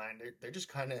finish line. They're just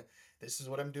kind of, this is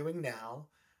what I'm doing now.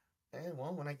 And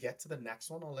well, when I get to the next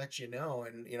one, I'll let you know.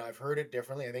 And I've heard it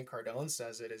differently. I think Cardone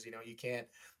says it is, you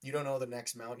don't know the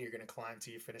next mountain you're going to climb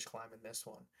till you finish climbing this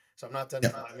one. So I'm not done Yeah.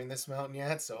 climbing this mountain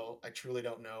yet. So I truly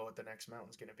don't know what the next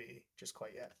mountain's going to be just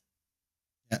quite yet.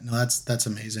 Yeah, no, that's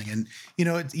amazing. And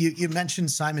you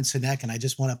mentioned Simon Sinek, and I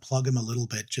just want to plug him a little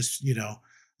bit, just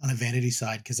on a vanity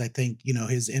side, because I think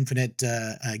his Infinite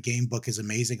Game book is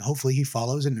amazing. Hopefully, he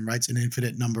follows it and writes an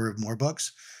infinite number of more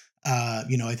books.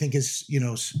 I think his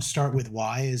Start with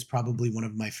Why is probably one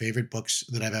of my favorite books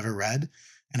that I've ever read.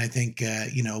 And I think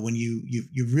when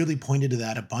you really pointed to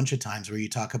that a bunch of times, where you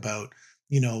talk about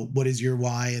what is your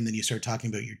why, and then you start talking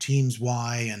about your team's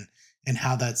why, and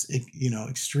how that's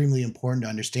extremely important to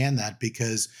understand that,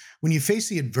 because when you face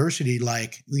the adversity,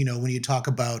 like when you talk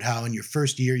about how in your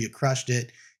first year you crushed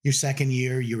it, your second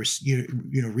year you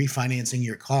refinancing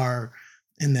your car,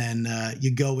 and then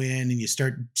you go in and you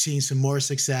start seeing some more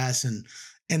success, and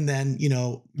then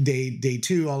day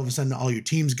two, all of a sudden all your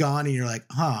team's gone and you're like,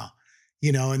 huh,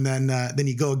 and then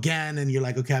you go again and you're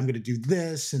like, okay, I'm going to do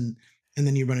this, and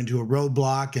then you run into a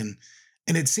roadblock, and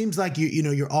it seems like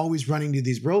you're always running to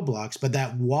these roadblocks, but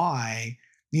that why,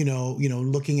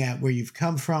 looking at where you've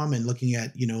come from, and looking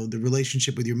at the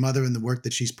relationship with your mother and the work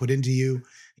that she's put into you,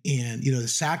 and the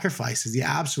sacrifices, the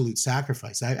absolute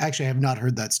sacrifice. I actually have not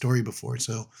heard that story before,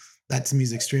 so that to me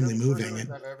is You're extremely the moving.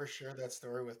 first I've ever shared that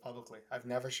story with publicly. I've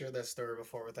never shared that story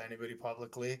before with anybody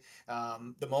publicly.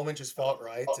 The moment just felt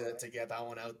right to get that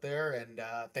one out there. And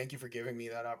thank you for giving me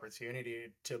that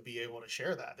opportunity to be able to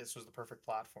share that. This was the perfect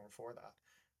platform for that.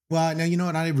 Well, no, you know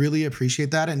what? I really appreciate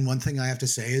that. And one thing I have to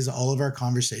say is all of our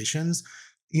conversations,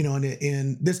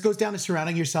 and this goes down to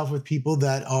surrounding yourself with people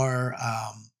that are,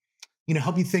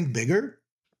 help you think bigger.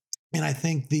 And I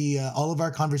think the all of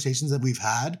our conversations that we've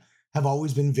had have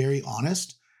always been very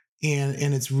honest,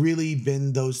 and it's really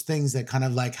been those things that kind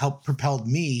of like help propelled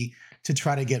me to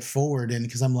try to get forward. And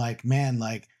because I'm like, man,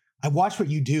 like I watch what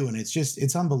you do, and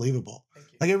it's unbelievable. Thank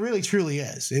you. Like it really truly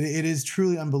is. It is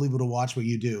truly unbelievable to watch what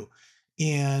you do.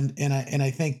 And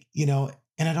I think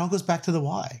And it all goes back to the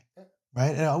why, Yeah.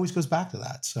 right? It always goes back to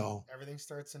that. So Everything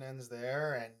starts and ends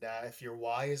there. And if your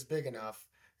why is big enough,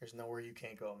 there's nowhere you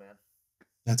can't go, man.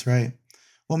 that's right.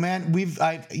 Well, man,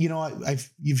 I've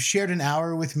you've shared an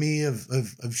hour with me of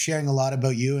sharing a lot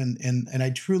about you, and I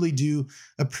truly do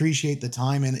appreciate the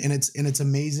time, and it's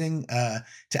amazing to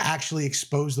actually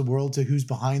expose the world to who's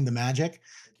behind the magic,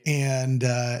 Thank you.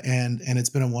 and it's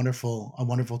been a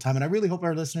wonderful time, and I really hope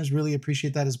our listeners really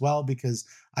appreciate that as well because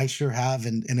I sure have,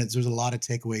 and there's a lot of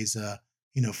takeaways.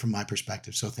 From my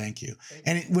perspective. So thank you. Thank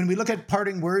you. And when we look at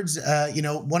parting words,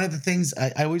 one of the things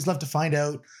I always love to find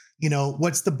out,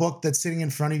 what's the book that's sitting in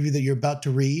front of you that you're about to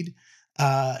read,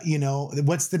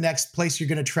 what's the next place you're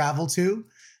going to travel to,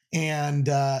 and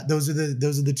those are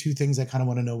the two things I kind of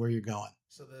want to know where you're going.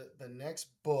 So the next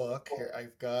book here,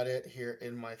 I've got it here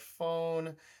in my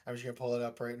phone. I'm just gonna pull it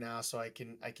up right now so I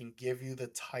can give you the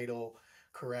title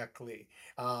correctly.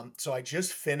 So I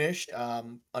just finished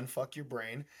Unfuck Your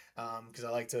Brain because I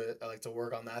like to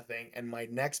work on that thing. And my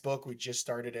next book, we just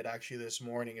started it actually this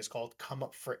morning, is called Come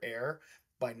Up for Air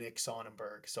by Nick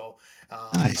Sonnenberg. So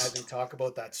as Nice. we talk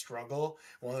about that struggle,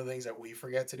 one of the things that we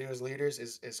forget to do as leaders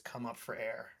is come up for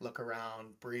air, look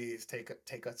around, breathe,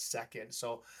 take a second.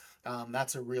 So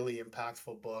that's a really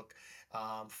impactful book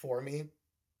for me.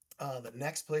 The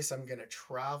next place I'm going to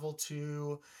travel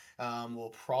to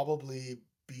will probably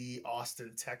be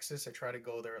Austin, Texas. I try to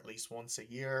go there at least once a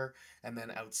year. And then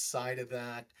outside of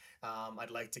that, I'd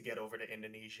like to get over to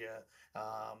Indonesia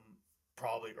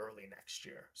probably early next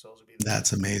year. So those would be the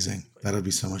That's amazing. places. That'll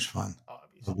be so much fun. Oh,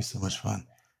 it'd be It'll be super so much fun. fun.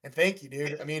 And thank you,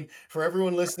 dude. I mean, for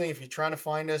everyone listening, if you're trying to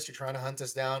find us, you're trying to hunt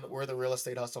us down, we're the Real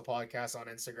Estate Hustle Podcast on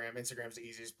Instagram. Instagram's the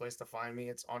easiest place to find me.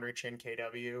 It's Andre Chin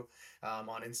KW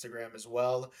on Instagram as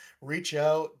well. Reach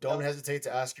out. Don't hesitate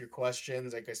to ask your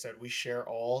questions. Like I said, we share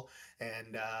all.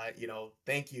 And,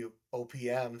 thank you,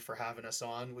 OPM, for having us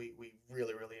on. We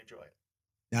really, really enjoy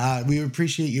it. We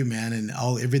appreciate you, man, and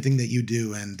all everything that you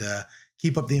do, and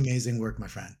keep up the amazing work, my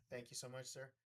friend. Thank you so much, sir.